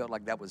with you, I felt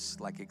like that was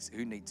like,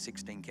 who needs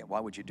 16 campuses? Why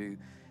would you do?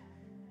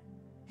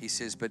 He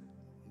says, but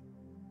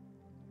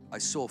I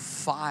saw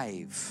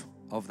 5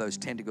 of those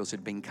tentacles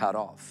had been cut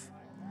off.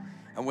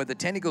 And where the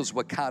tentacles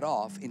were cut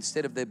off,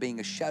 instead of there being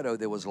a shadow,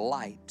 there was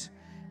light,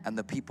 and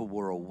the people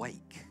were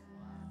awake,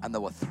 and they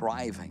were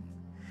thriving.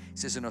 He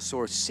says, and I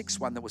saw a 6th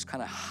one that was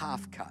kind of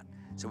half cut.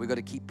 So we've got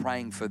to keep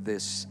praying for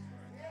this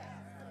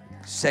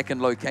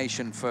second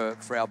location for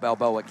our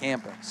Balboa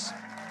campus.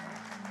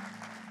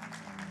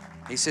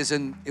 He says,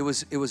 and it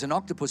was an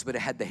octopus, but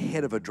it had the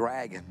head of a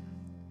dragon.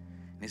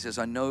 And he says,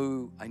 I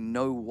know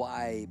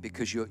why,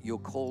 because you're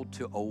called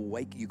to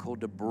awake, you're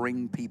called to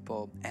bring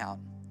people out.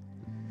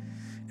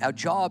 Our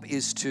job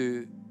is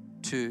to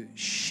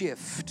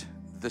shift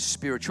the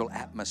spiritual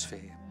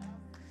atmosphere.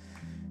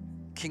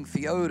 King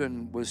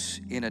Theoden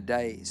was in a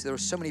daze. There are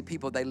so many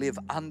people, they live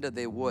under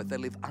their worth, they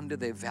live under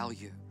their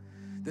value.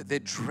 That their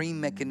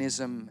dream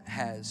mechanism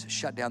has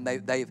shut down.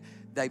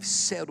 They've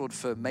settled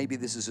for maybe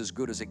this is as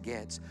good as it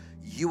gets.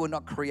 You were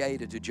not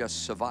created to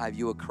just survive.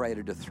 You were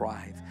created to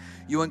thrive.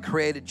 You weren't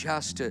created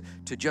just to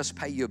just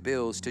pay your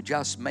bills, to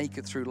just make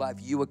it through life.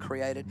 You were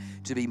created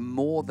to be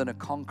more than a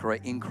conqueror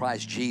in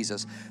Christ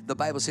Jesus. The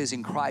Bible says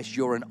in Christ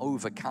you're an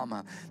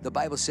overcomer. The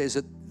Bible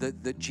says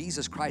that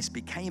Jesus Christ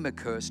became a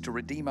curse to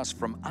redeem us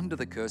from under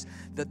the curse,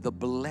 that the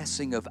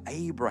blessing of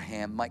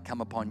Abraham might come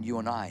upon you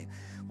and I.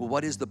 Well,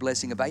 what is the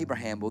blessing of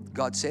Abraham? Well,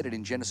 God said it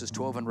in Genesis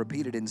 12 and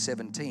repeated in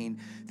 17,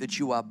 that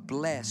you are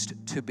blessed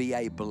to be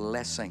a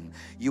blessing.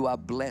 You are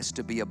blessed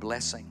to be a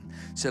blessing.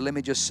 So let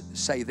me just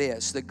say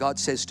this, that God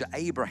says to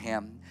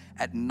Abraham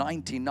at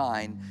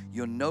 99,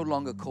 you're no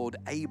longer called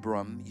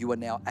Abram, you are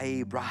now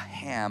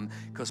Abraham,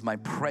 because my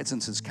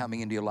presence is coming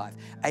into your life.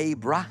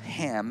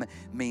 Abraham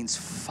means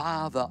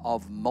father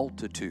of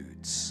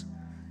multitudes.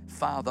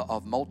 Father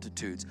of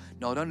multitudes.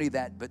 Not only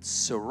that, but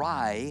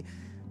Sarai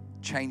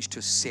changed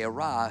to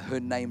Sarah.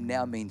 Her name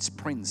now means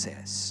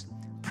princess.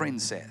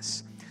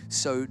 Princess.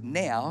 So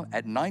now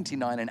at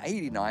 99 and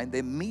 89,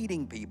 they're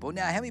meeting people.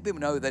 Now, how many people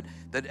know that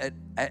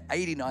at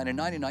 89 and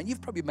 99,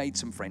 you've probably made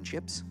some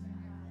friendships?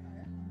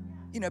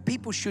 You know,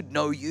 people should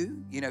know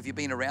you, you know, if you've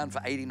been around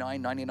for 89,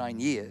 99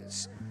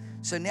 years.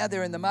 So now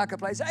they're in the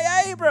marketplace.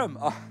 Hey, Abram.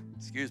 Oh,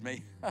 excuse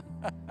me.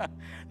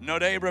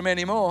 Not Abram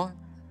anymore.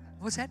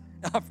 What's that?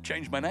 I've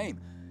changed my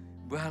name.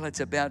 Well,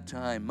 it's about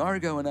time.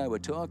 Margot and I were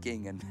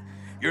talking, and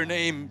your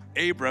name,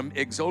 Abram,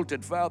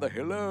 exalted father.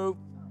 Hello,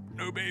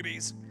 no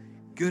babies.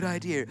 Good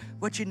idea.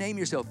 What's you name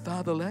yourself?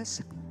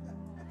 Fatherless?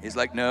 He's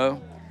like,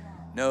 no.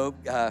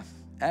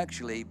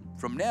 Actually,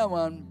 from now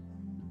on,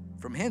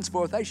 from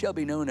henceforth, I shall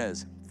be known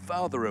as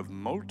Father of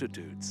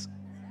Multitudes.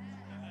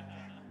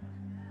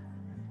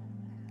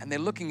 And they're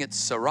looking at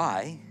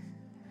Sarai,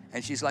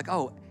 and she's like,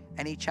 oh,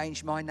 and he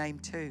changed my name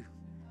too.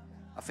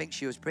 I think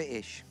she was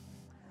British.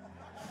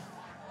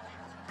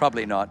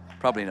 Probably not.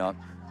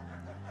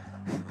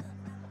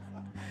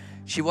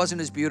 She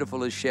wasn't as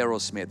beautiful as Cheryl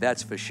Smith,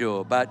 that's for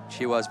sure, but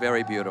she was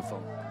very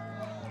beautiful.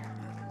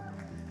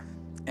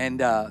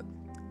 And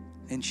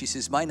she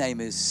says, my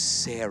name is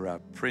Sarah,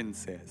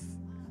 princess.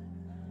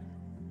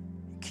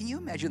 Can you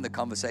imagine the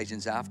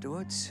conversations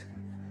afterwards?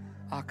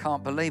 I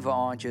can't believe what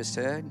I just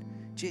heard.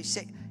 Did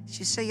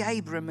you see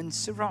Abram and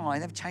Sarai?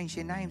 They've changed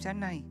their names,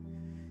 haven't they?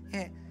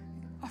 Yeah,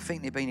 I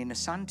think they've been in the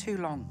sun too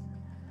long.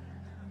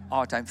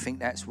 I don't think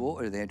that's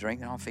water they're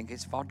drinking. I think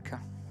it's vodka.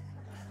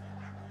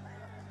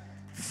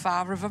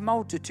 Father of a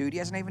multitude. He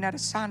hasn't even had a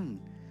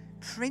son.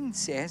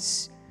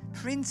 Princess,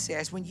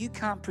 when you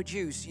can't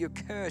produce, you're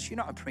cursed. You're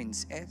not a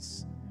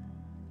princess.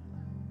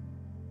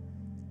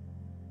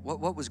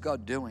 What was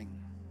God doing?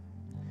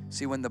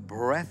 See, when the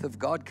breath of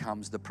God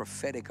comes, the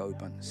prophetic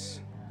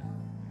opens.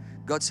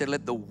 God said,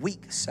 let the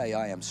weak say,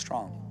 I am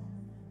strong.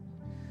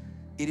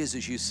 It is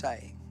as you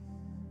say.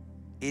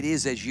 It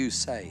is as you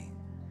say.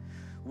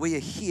 We are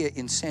here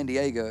in San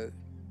Diego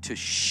to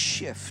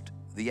shift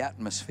the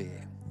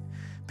atmosphere,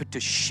 but to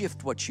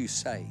shift what you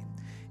say.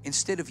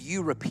 Instead of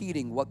you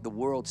repeating what the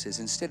world says,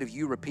 instead of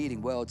you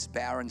repeating, well, it's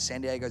barren,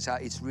 San Diego's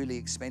hard, it's really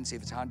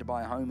expensive, it's hard to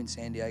buy a home in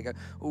San Diego.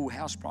 Oh,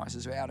 house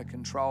prices are out of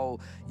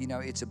control. You know,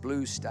 it's a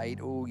blue state.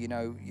 Oh, you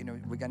know,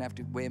 we're going to have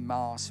to wear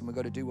masks and we've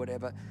got to do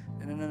whatever.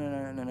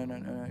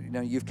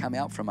 No. You've come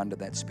out from under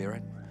that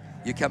spirit.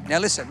 You come now.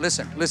 Listen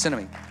to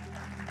me.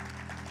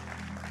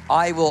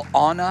 I will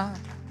honor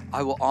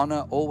I will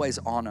always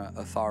honor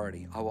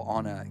authority. I will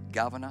honor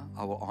governor.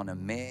 I will honor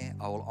mayor.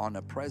 I will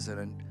honor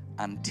president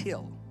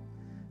until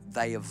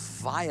they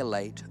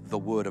violate the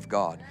word of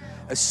God.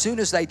 As soon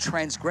as they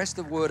transgress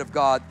the word of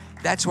God,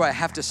 that's where I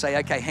have to say,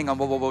 okay, hang on,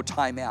 we'll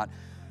time out.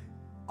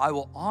 I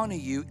will honor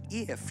you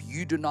if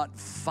you do not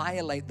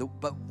violate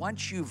but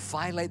once you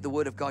violate the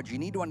word of God, you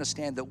need to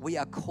understand that we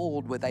are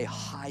called with a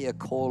higher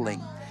calling.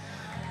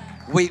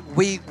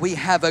 We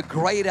have a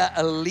greater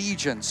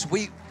allegiance.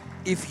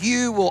 If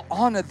you will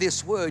honor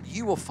this word,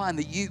 you will find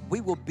that we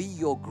will be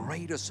your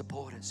greater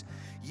supporters.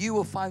 You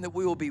will find that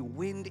we will be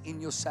wind in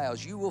your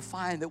sails. You will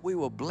find that we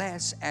will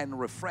bless and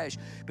refresh.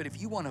 But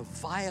if you want to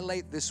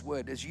violate this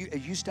word, as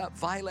you start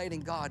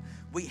violating God,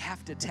 we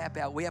have to tap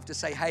out. We have to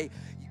say, hey,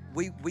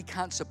 we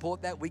can't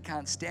support that. We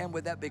can't stand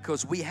with that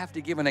because we have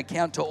to give an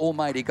account to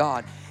Almighty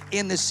God.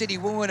 In the city,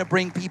 we want to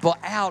bring people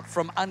out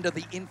from under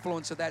the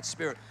influence of that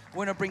spirit. We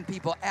want to bring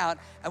people out,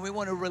 and we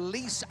want to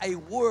release a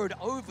word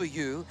over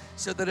you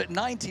so that at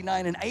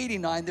 99 and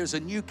 89, there's a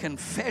new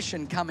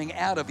confession coming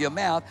out of your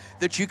mouth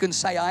that you can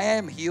say, I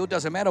am healed.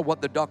 Doesn't matter what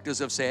the doctors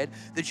have said.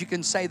 That you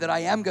can say that I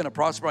am going to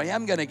prosper. I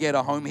am going to get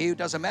a home here.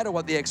 Doesn't matter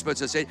what the experts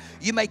have said.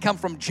 You may come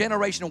from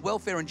generational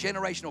welfare and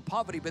generational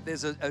poverty, but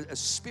there's a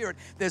spirit,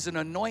 there's an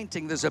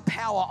anointing, there's a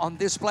power on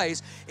this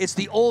place. It's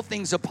the All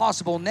Things Are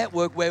Possible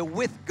network where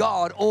with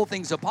God, all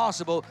things are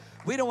possible.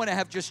 We don't want to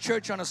have just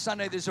church on a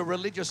Sunday. There's a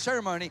religious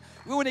ceremony.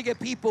 We want to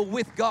get people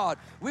with God.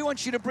 We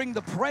want you to bring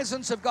the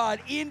presence of God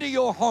into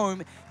your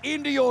home,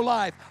 into your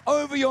life,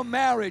 over your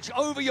marriage,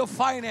 over your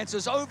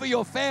finances, over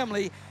your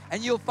family,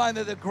 and you'll find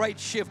that a great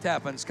shift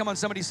happens. Come on,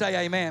 somebody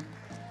say amen.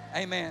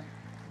 Amen.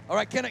 All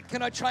right,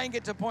 can I try and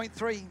get to point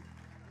 3?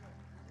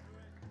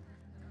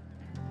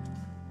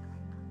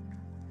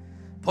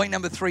 Point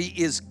number 3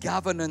 is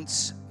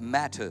governance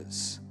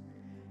matters.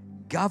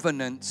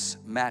 Governance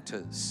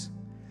matters.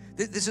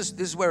 This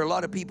is where a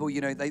lot of people,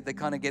 they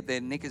kind of get their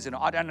knickers in.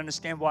 I don't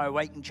understand why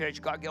Awaken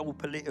Church got to get all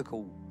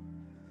political.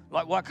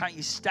 Like, why can't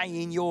you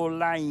stay in your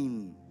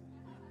lane?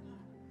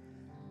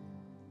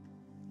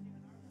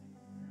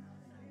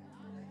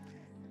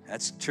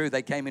 That's true.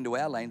 They came into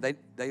our lane.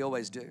 They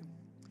always do.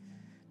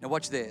 Now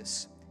watch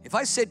this. If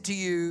I said to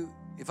you,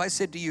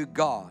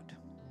 God,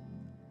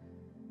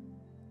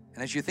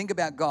 and as you think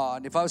about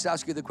God, if I was to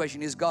ask you the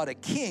question, is God a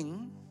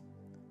king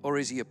or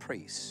is he a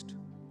priest?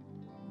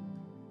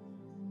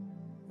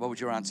 What would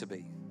your answer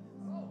be?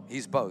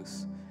 He's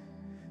both.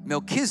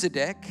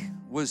 Melchizedek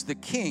was the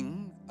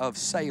king of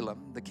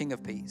Salem, the king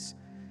of peace.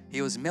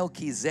 He was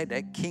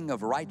Melchizedek, king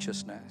of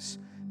righteousness,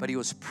 but he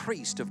was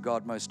priest of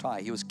God Most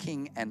High. He was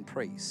king and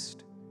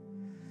priest.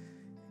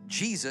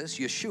 Jesus,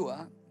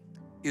 Yeshua,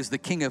 is the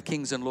King of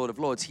kings and Lord of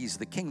lords. He's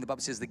the king. The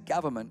Bible says the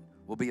government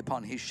will be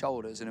upon his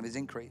shoulders and of his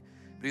increase.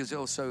 But he was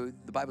also,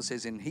 the Bible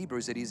says in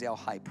Hebrews that he's our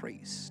high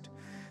priest.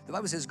 The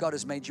Bible says God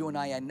has made you and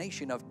I a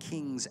nation of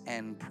kings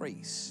and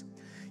priests.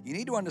 You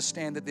need to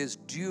understand that there's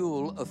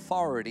dual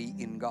authority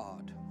in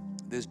God.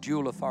 There's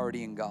dual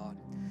authority in God.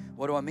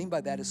 What do I mean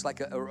by that? It's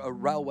like a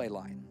railway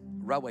line,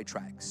 railway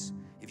tracks.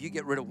 If you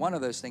get rid of one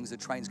of those things, the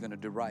train's going to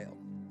derail.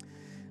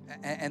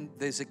 And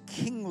there's a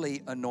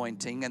kingly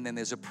anointing and then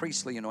there's a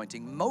priestly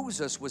anointing.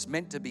 Moses was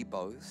meant to be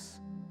both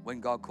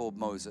when God called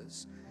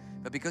Moses.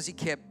 But because he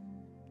kept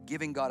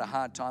giving God a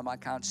hard time, I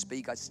can't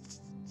speak, I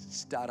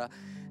stutter.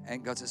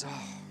 And God says,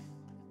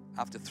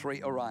 after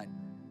 3, all right.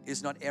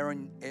 Is not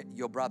Aaron,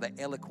 your brother,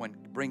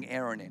 eloquent? Bring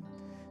Aaron in.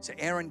 So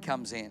Aaron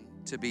comes in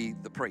to be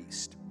the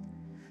priest.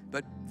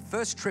 But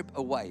first trip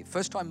away,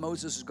 first time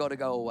Moses has got to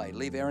go away.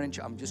 Leave Aaron in.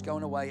 I'm just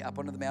going away up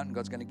onto the mountain.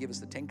 God's going to give us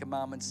the 10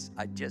 commandments.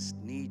 I just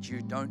need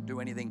you. Don't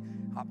do anything.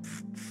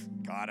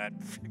 Got it.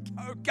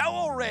 Go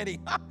already.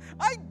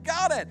 I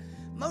got it.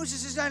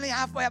 Moses is only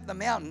halfway up the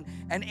mountain,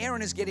 and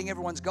Aaron is getting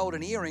everyone's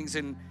golden earrings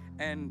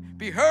and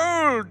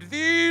behold,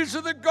 these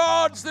are the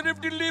gods that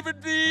have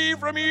delivered thee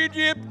from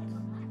Egypt.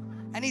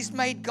 And he's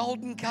made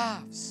golden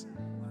calves.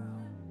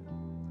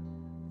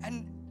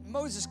 And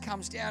Moses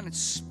comes down and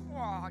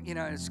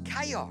it's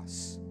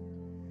chaos.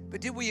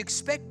 But did we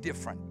expect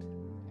different?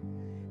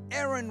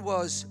 Aaron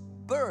was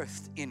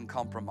birthed in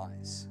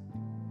compromise.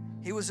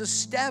 He was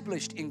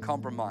established in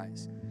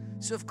compromise.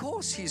 So of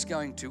course he's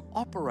going to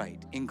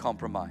operate in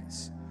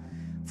compromise.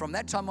 From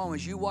that time on,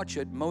 as you watch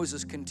it,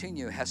 Moses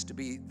continue has to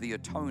be the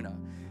atoner.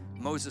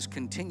 Moses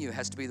continue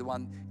has to be the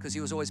one, because he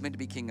was always meant to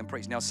be king and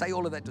priest. Now, say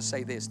all of that to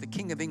say this. The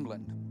King of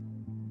England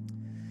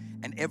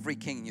and every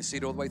king, you see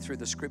it all the way through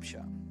the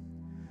scripture,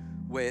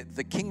 where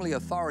the kingly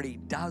authority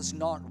does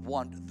not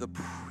want the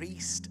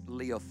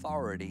priestly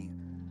authority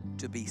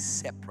to be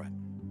separate.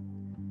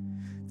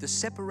 The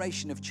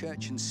separation of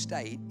church and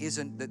state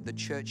isn't that the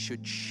church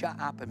should shut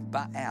up and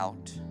butt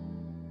out.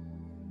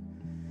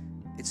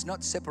 It's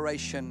not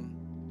separation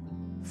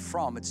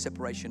from, it's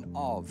separation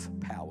of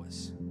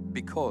powers.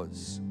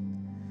 Because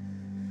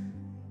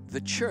the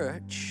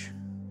church,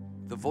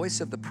 the voice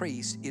of the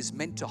priest, is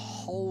meant to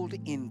hold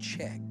in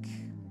check.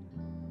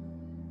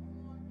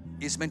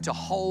 Is meant to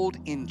hold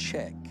in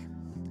check.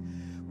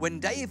 When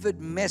David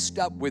messed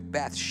up with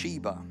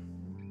Bathsheba,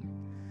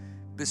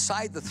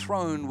 beside the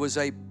throne was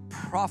a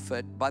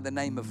prophet by the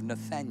name of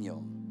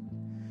Nathaniel.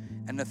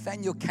 And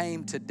Nathaniel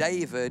came to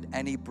David,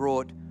 and he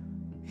brought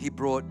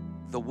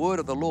the word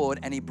of the Lord,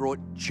 and he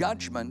brought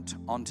judgment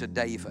onto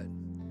David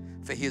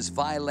for his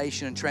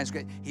violation and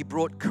transgression. He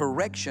brought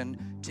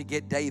correction to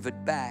get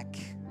David back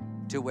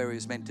to where he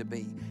was meant to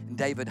be. And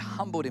David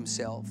humbled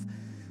himself.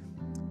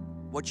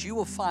 What you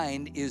will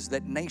find is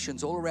that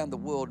nations all around the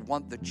world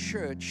want the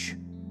church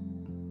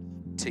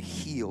to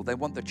heal. They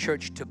want the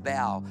church to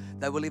bow.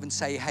 They will even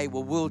say, hey,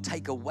 well, we'll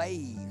take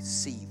away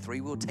C3.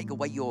 We'll take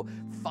away your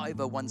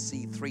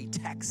 501c3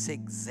 tax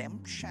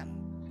exemption.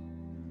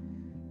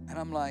 And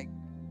I'm like,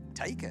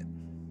 take it.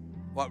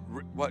 What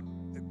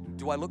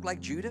do I look like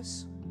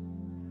Judas?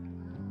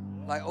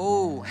 Like,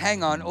 oh,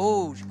 hang on.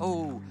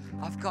 Oh,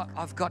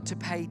 I've got to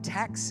pay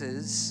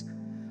taxes.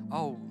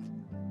 Oh,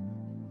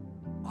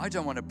 I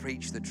don't want to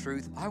preach the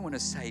truth. I want to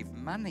save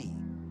money.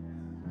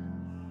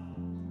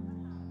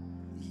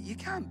 You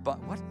can't, but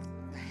what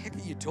the heck are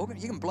you talking?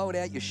 You can blow it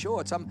out your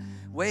shorts.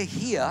 We're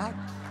here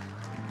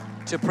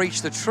to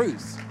preach the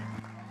truth.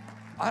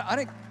 I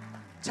don't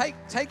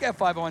take our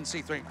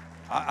 501c3.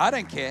 I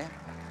don't care.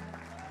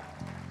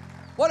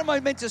 What am I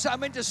meant to say? I'm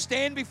meant to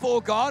stand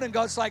before God, and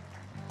God's like,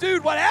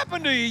 dude, what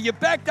happened to you? You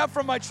backed up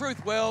from my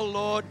truth. Well,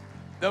 Lord,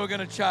 they were going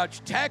to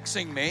charge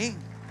taxing me.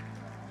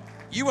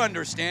 You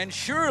understand,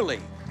 surely.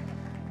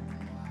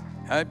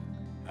 I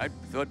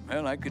thought,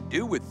 well, I could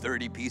do with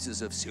 30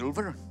 pieces of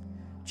silver.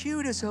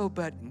 Judas, oh,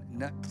 but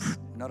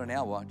not on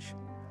our watch.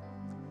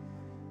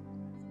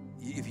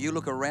 If you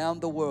look around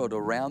the world,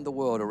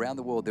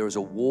 there is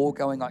a war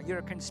going on. You're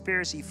a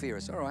conspiracy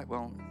theorist. All right,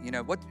 well, you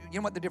know what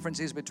the difference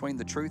is between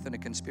the truth and a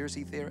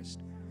conspiracy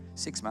theorist?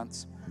 6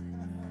 months.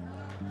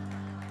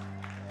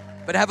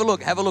 But have a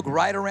look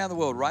right around the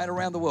world,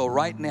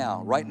 right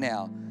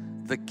now.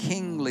 The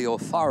kingly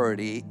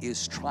authority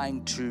is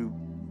trying to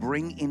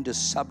bring into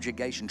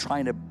subjugation,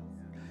 trying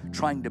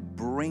to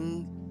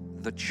bring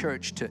the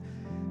church to,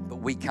 but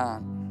we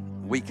can't.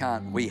 We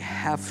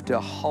have to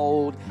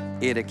hold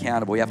it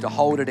accountable. We have to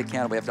hold it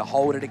accountable.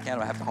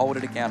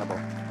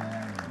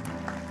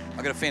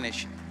 I've got to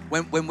finish.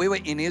 When we were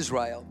in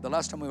Israel, the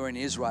last time we were in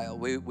Israel,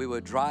 we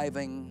were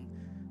driving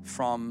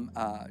from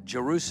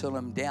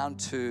Jerusalem down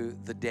to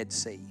the Dead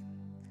Sea.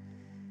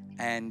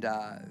 And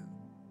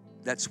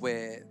that's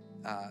where,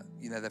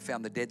 they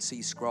found the Dead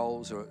Sea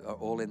Scrolls are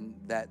all in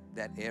that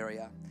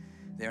area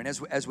there. And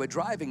as we're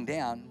driving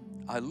down,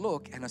 I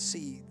look and I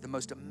see the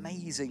most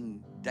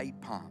amazing date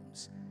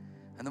palms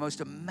and the most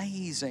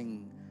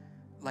amazing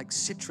like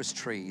citrus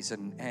trees,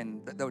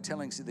 and they were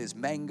telling us that there's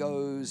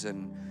mangoes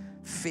and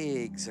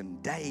figs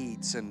and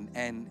dates,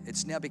 and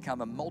it's now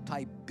become a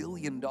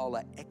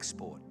multi-billion-dollar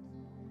export.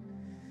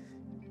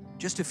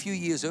 Just a few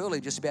years earlier,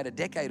 just about a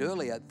decade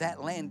earlier,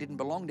 that land didn't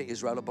belong to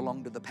Israel, it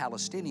belonged to the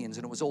Palestinians,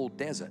 and it was all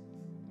desert.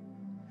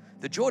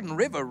 The Jordan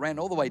River runs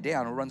all the way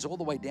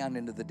down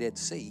into the Dead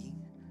Sea,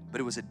 but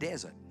it was a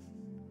desert.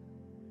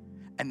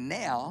 And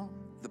now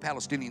the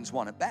Palestinians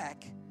want it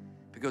back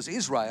because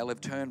Israel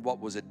have turned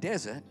what was a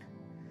desert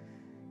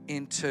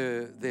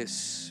into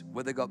this,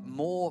 where they got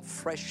more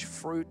fresh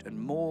fruit and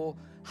more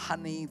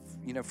honey,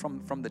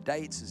 from the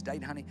dates, as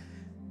date honey,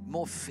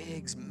 more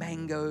figs,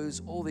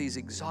 mangoes, all these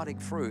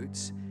exotic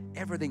fruits.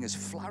 Everything is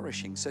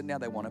flourishing, so now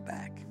they want it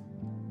back.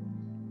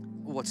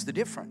 Well, what's the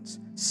difference?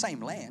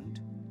 Same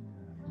land.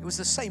 It was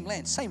the same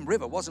land, same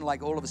river. It wasn't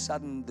like all of a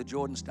sudden the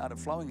Jordan started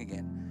flowing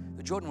again.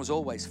 The Jordan was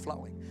always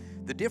flowing.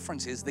 The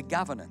difference is the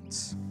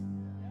governance.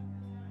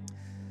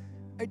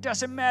 It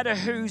doesn't matter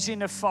who's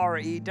in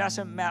authority. It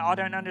doesn't matter. I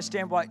don't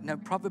understand why. No,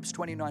 Proverbs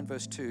 29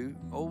 verse 2,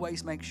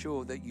 always make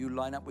sure that you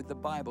line up with the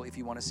Bible if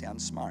you want to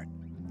sound smart.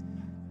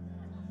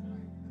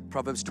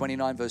 Proverbs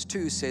 29 verse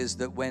 2 says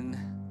that when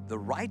the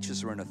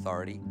righteous are in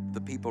authority, the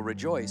people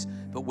rejoice.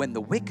 But when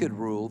the wicked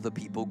rule, the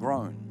people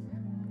groan.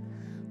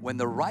 When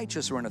the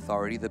righteous are in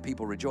authority, the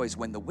people rejoice.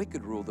 When the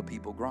wicked rule, the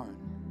people groan.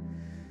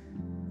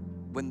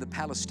 When the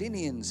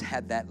Palestinians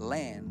had that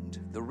land,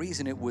 the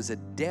reason it was a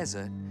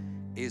desert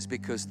is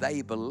because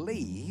they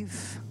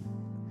believe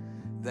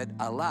that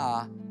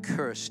Allah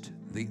cursed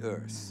the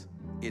earth.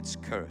 It's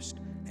cursed.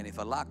 And if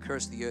Allah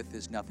cursed the earth,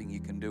 there's nothing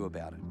you can do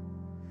about it.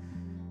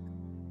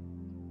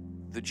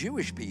 The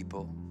Jewish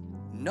people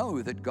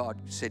know that God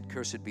said,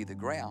 cursed be the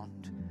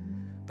ground,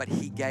 but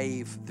He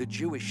gave the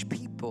Jewish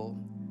people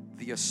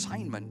the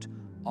assignment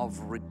of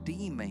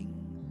redeeming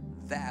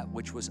that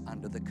which was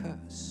under the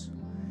curse.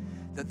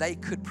 That they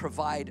could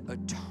provide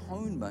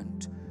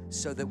atonement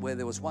so that where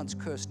there was once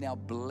curse, now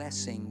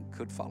blessing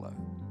could follow.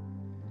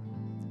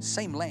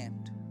 Same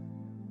land,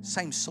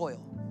 same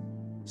soil,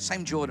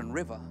 same Jordan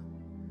River,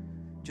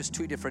 just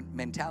two different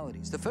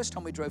mentalities. The first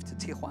time we drove to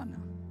Tijuana,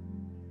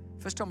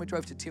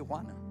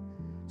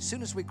 as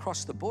soon as we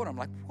crossed the border, I'm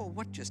like, whoa,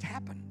 what just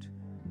happened?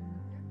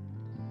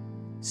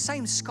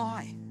 Same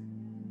sky.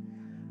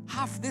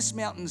 Half this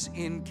mountain's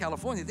in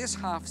California, this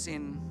half's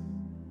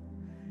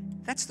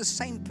that's the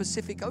same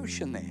Pacific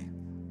Ocean there.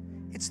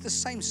 It's the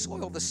same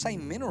soil, the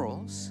same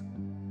minerals.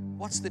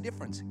 What's the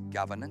difference?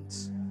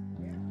 Governance.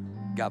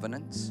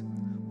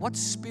 What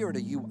spirit are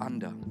you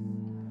under?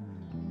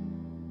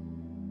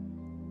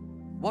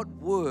 What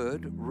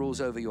word rules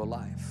over your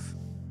life?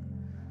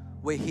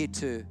 We're here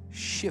to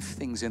shift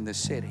things in this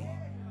city,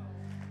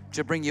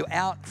 to bring you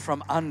out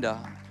from under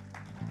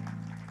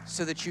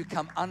so that you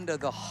come under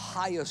the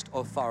highest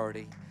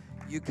authority.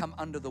 You come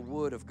under the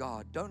word of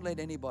God. Don't let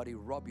anybody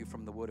rob you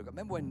from the word of God.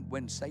 Remember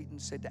when Satan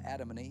said to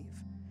Adam and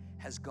Eve,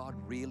 has God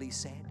really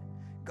said?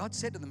 God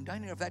said to them,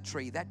 don't eat of that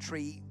tree. That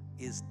tree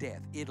is death.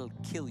 It'll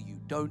kill you.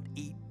 Don't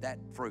eat that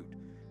fruit.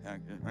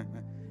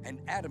 And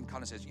Adam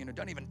kind of says,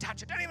 don't even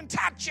touch it. Don't even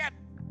touch it.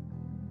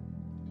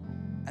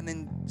 And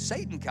then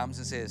Satan comes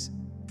and says,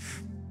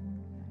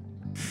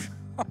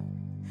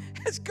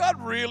 has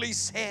God really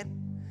said?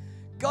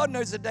 God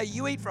knows the day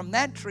you eat from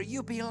that tree,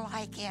 you'll be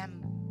like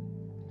him.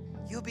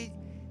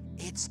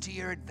 It's to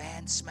your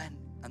advancement.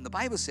 And the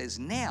Bible says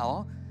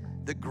now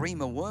the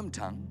Grima worm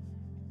tongue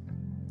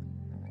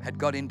had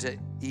got into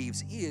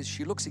Eve's ears.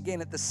 She looks again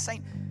at the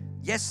same.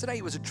 Yesterday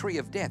it was a tree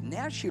of death.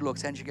 Now she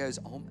looks and she goes,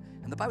 oh.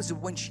 And the Bible says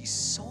when she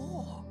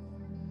saw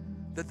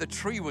that the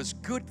tree was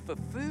good for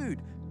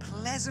food,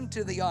 pleasant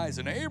to the eyes,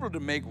 and able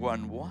to make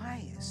one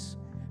wise,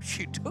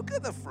 she took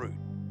of the fruit.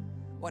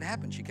 What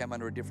happened? She came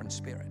under a different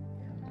spirit.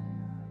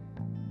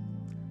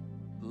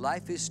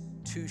 Life is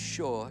too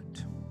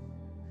short,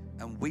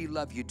 and we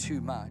love you too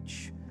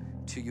much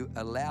to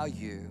allow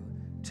you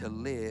to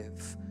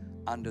live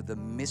under the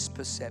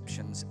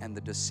misperceptions and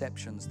the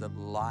deceptions that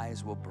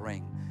lies will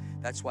bring.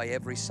 That's why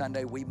every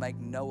Sunday we make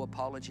no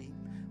apology.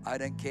 I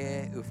don't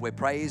care if we're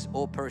praised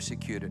or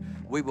persecuted.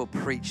 We will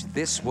preach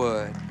this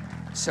word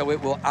so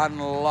it will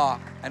unlock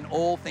an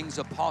all things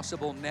are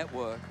possible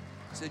network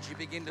so that you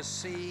begin to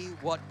see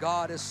what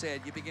God has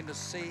said. You begin to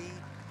see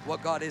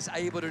what God is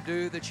able to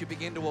do, that you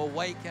begin to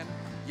awaken.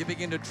 You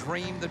begin to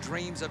dream the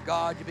dreams of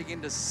God. You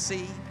begin to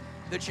see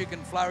that you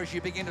can flourish. You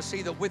begin to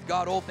see that with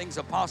God all things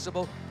are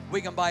possible. We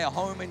can buy a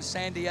home in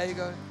San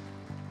Diego.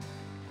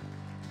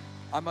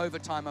 I'm over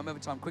time.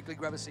 Quickly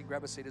grab a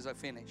seat as I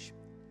finish.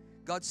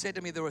 God said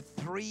to me there are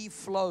 3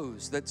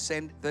 flows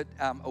that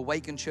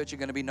Awaken Church are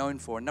going to be known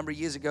for. A number of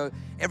years ago,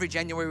 every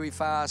January we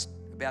fast.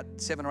 About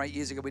 7 or 8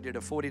 years ago, we did a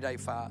 40-day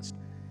fast.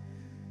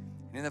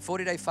 And in the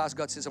 40-day fast,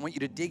 God says, I want you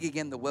to dig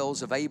again the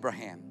wells of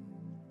Abraham.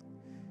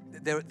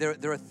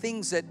 There are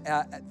things that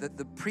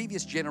the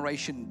previous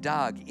generation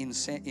dug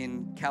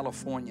in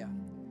California.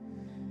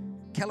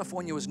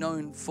 California was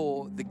known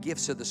for the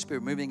gifts of the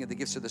Spirit, moving in the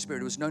gifts of the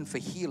Spirit. It was known for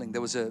healing.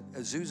 There was a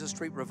Azusa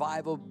Street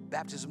revival,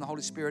 baptism of the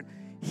Holy Spirit,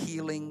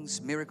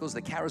 healings, miracles,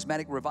 the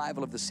charismatic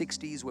revival of the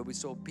 60s where we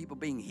saw people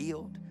being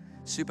healed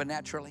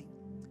supernaturally.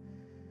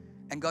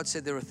 And God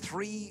said there are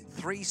three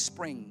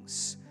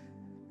springs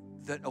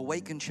that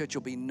Awaken Church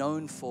will be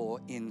known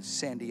for in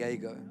San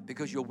Diego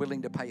because you're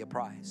willing to pay a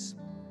price.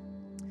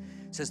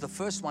 It says the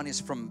first one is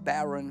from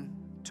barren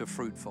to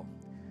fruitful.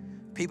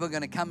 People are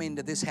going to come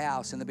into this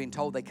house and they've been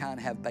told they can't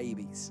have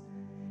babies.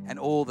 And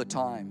all the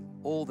time,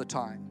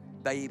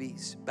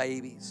 babies.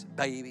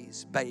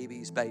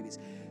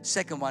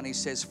 Second one, he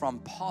says from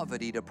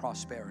poverty to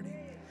prosperity.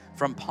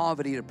 From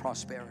poverty to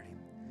prosperity.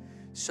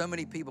 So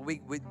many people, we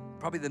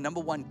probably the number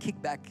one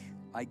kickback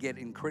I get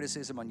in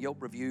criticism on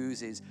Yelp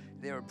reviews is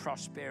they're a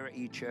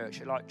prosperity church.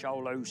 They're like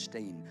Joel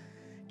Osteen.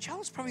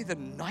 Joel's probably the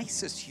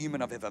nicest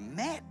human I've ever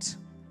met.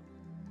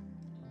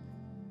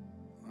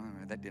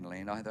 That didn't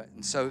land either.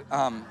 And so,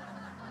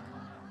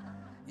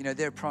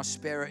 their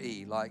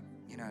prosperity, like,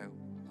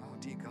 oh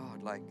dear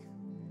God, like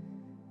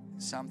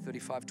Psalm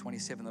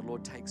 35:27, the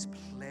Lord takes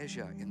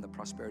pleasure in the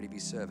prosperity of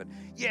his servant.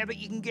 Yeah, but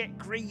you can get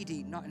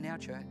greedy. Not in our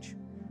church,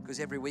 because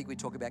every week we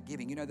talk about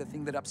giving. You know the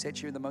thing that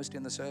upsets you the most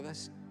in the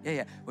service?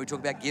 Yeah. We talk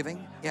about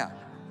giving. Yeah.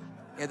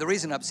 The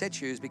reason it upsets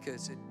you is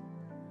because it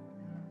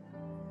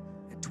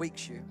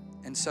tweaks you.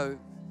 And so,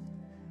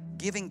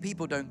 giving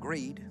people don't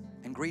greed,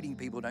 and greeding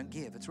people don't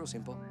give. It's real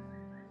simple.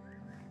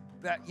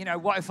 But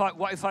what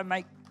if I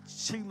make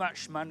too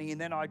much money and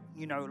then I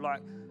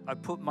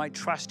put my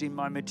trust in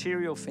my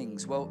material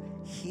things? Well,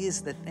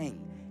 here's the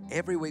thing.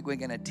 Every week we're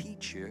going to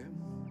teach you,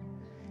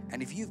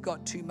 and if you've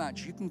got too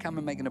much, you can come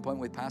and make an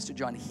appointment with Pastor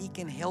John. He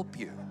can help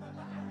you.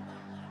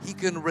 He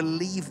can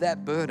relieve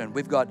that burden.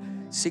 We've got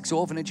 6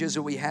 orphanages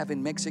that we have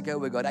in Mexico.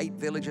 We've got 8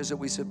 villages that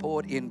we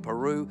support in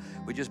Peru.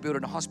 We just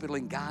built a hospital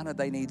in Ghana.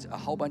 They need a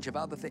whole bunch of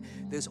other things.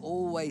 There's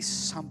always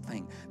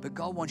something. But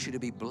God wants you to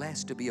be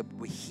blessed, we're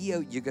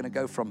here. You're going to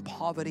go from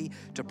poverty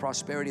to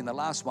prosperity. And the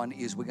last one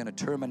is we're going to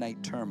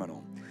terminate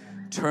terminal.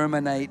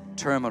 Terminate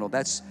terminal.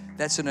 That's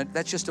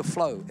just a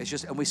flow.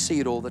 And we see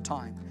it all the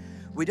time.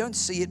 We don't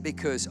see it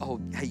because,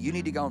 you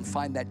need to go and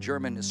find that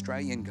German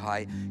Australian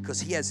guy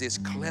because he has this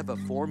clever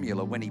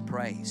formula when he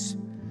prays.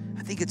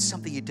 I think it's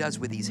something he does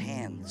with his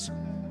hands.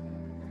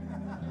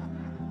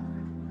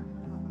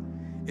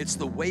 It's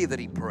the way that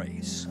he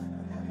prays.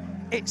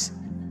 It's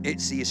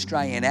the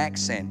Australian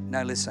accent.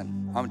 No,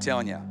 listen, I'm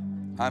telling you,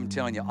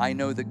 I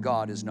know that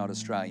God is not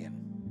Australian.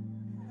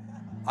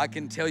 I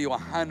can tell you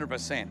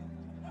 100%.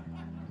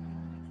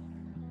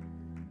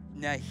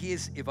 Now,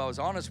 if I was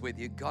honest with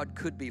you, God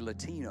could be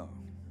Latino.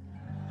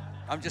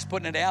 I'm just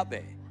putting it out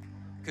there.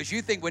 Because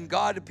you think when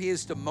God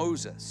appears to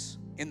Moses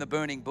in the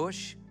burning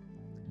bush,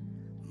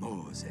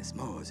 Moses,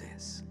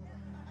 Moses,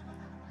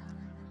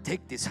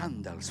 take the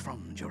sandals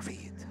from your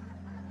feet.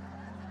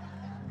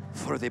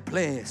 For the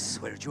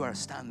place where you are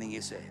standing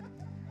is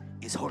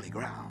holy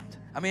ground.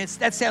 I mean,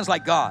 that sounds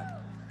like God.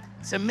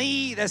 To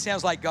me, that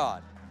sounds like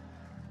God.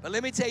 But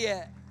let me tell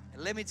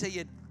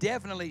you,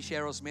 definitely,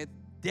 Cheryl Smith,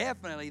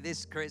 definitely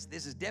Chris,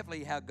 this is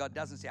definitely how God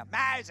doesn't sound.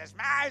 Moses,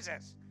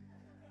 Moses,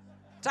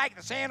 take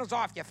the sandals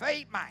off your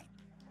feet, mate.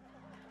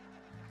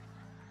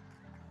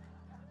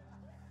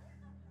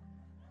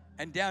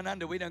 And down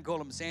under, we don't call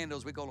them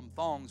sandals, we call them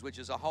thongs, which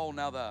is a whole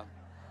nother.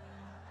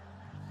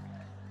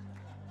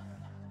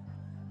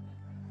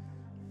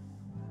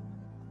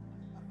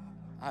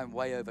 I'm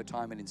way over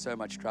time and in so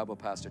much trouble,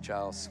 Pastor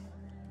Charles.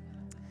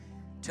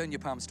 Turn your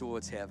palms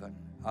towards heaven.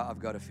 I've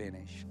got to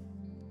finish.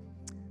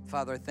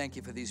 Father, I thank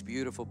you for these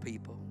beautiful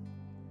people.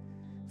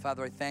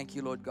 Father, I thank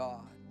you, Lord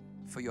God,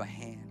 for your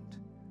hand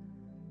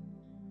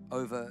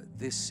over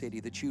this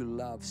city, that you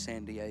love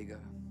San Diego.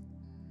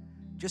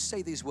 Just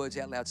say these words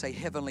out loud. Say,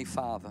 Heavenly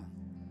Father,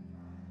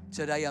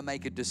 today I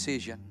make a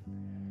decision.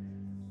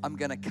 I'm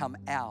going to come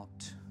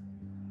out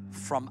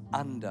from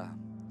under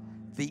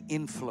the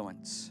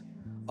influence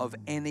of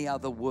any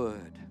other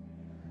word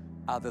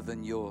other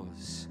than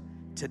yours.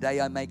 Today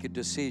I make a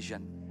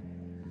decision.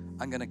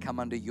 I'm going to come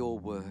under your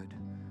word.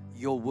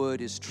 Your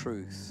word is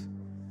truth.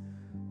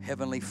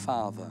 Heavenly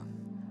Father,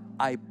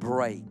 I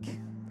break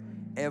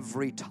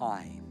every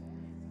tie,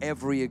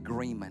 every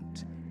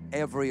agreement,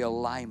 every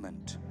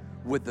alignment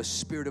with the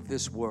spirit of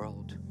this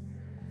world.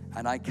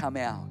 And I come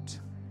out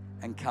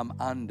and come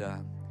under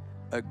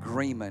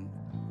agreement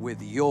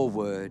with your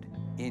word.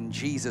 In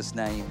Jesus'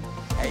 name,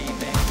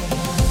 amen.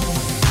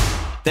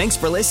 Thanks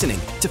for listening.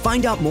 To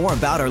find out more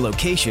about our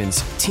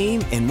locations,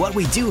 team, and what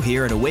we do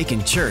here at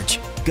Awaken Church,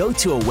 go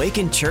to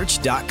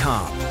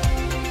awakenchurch.com.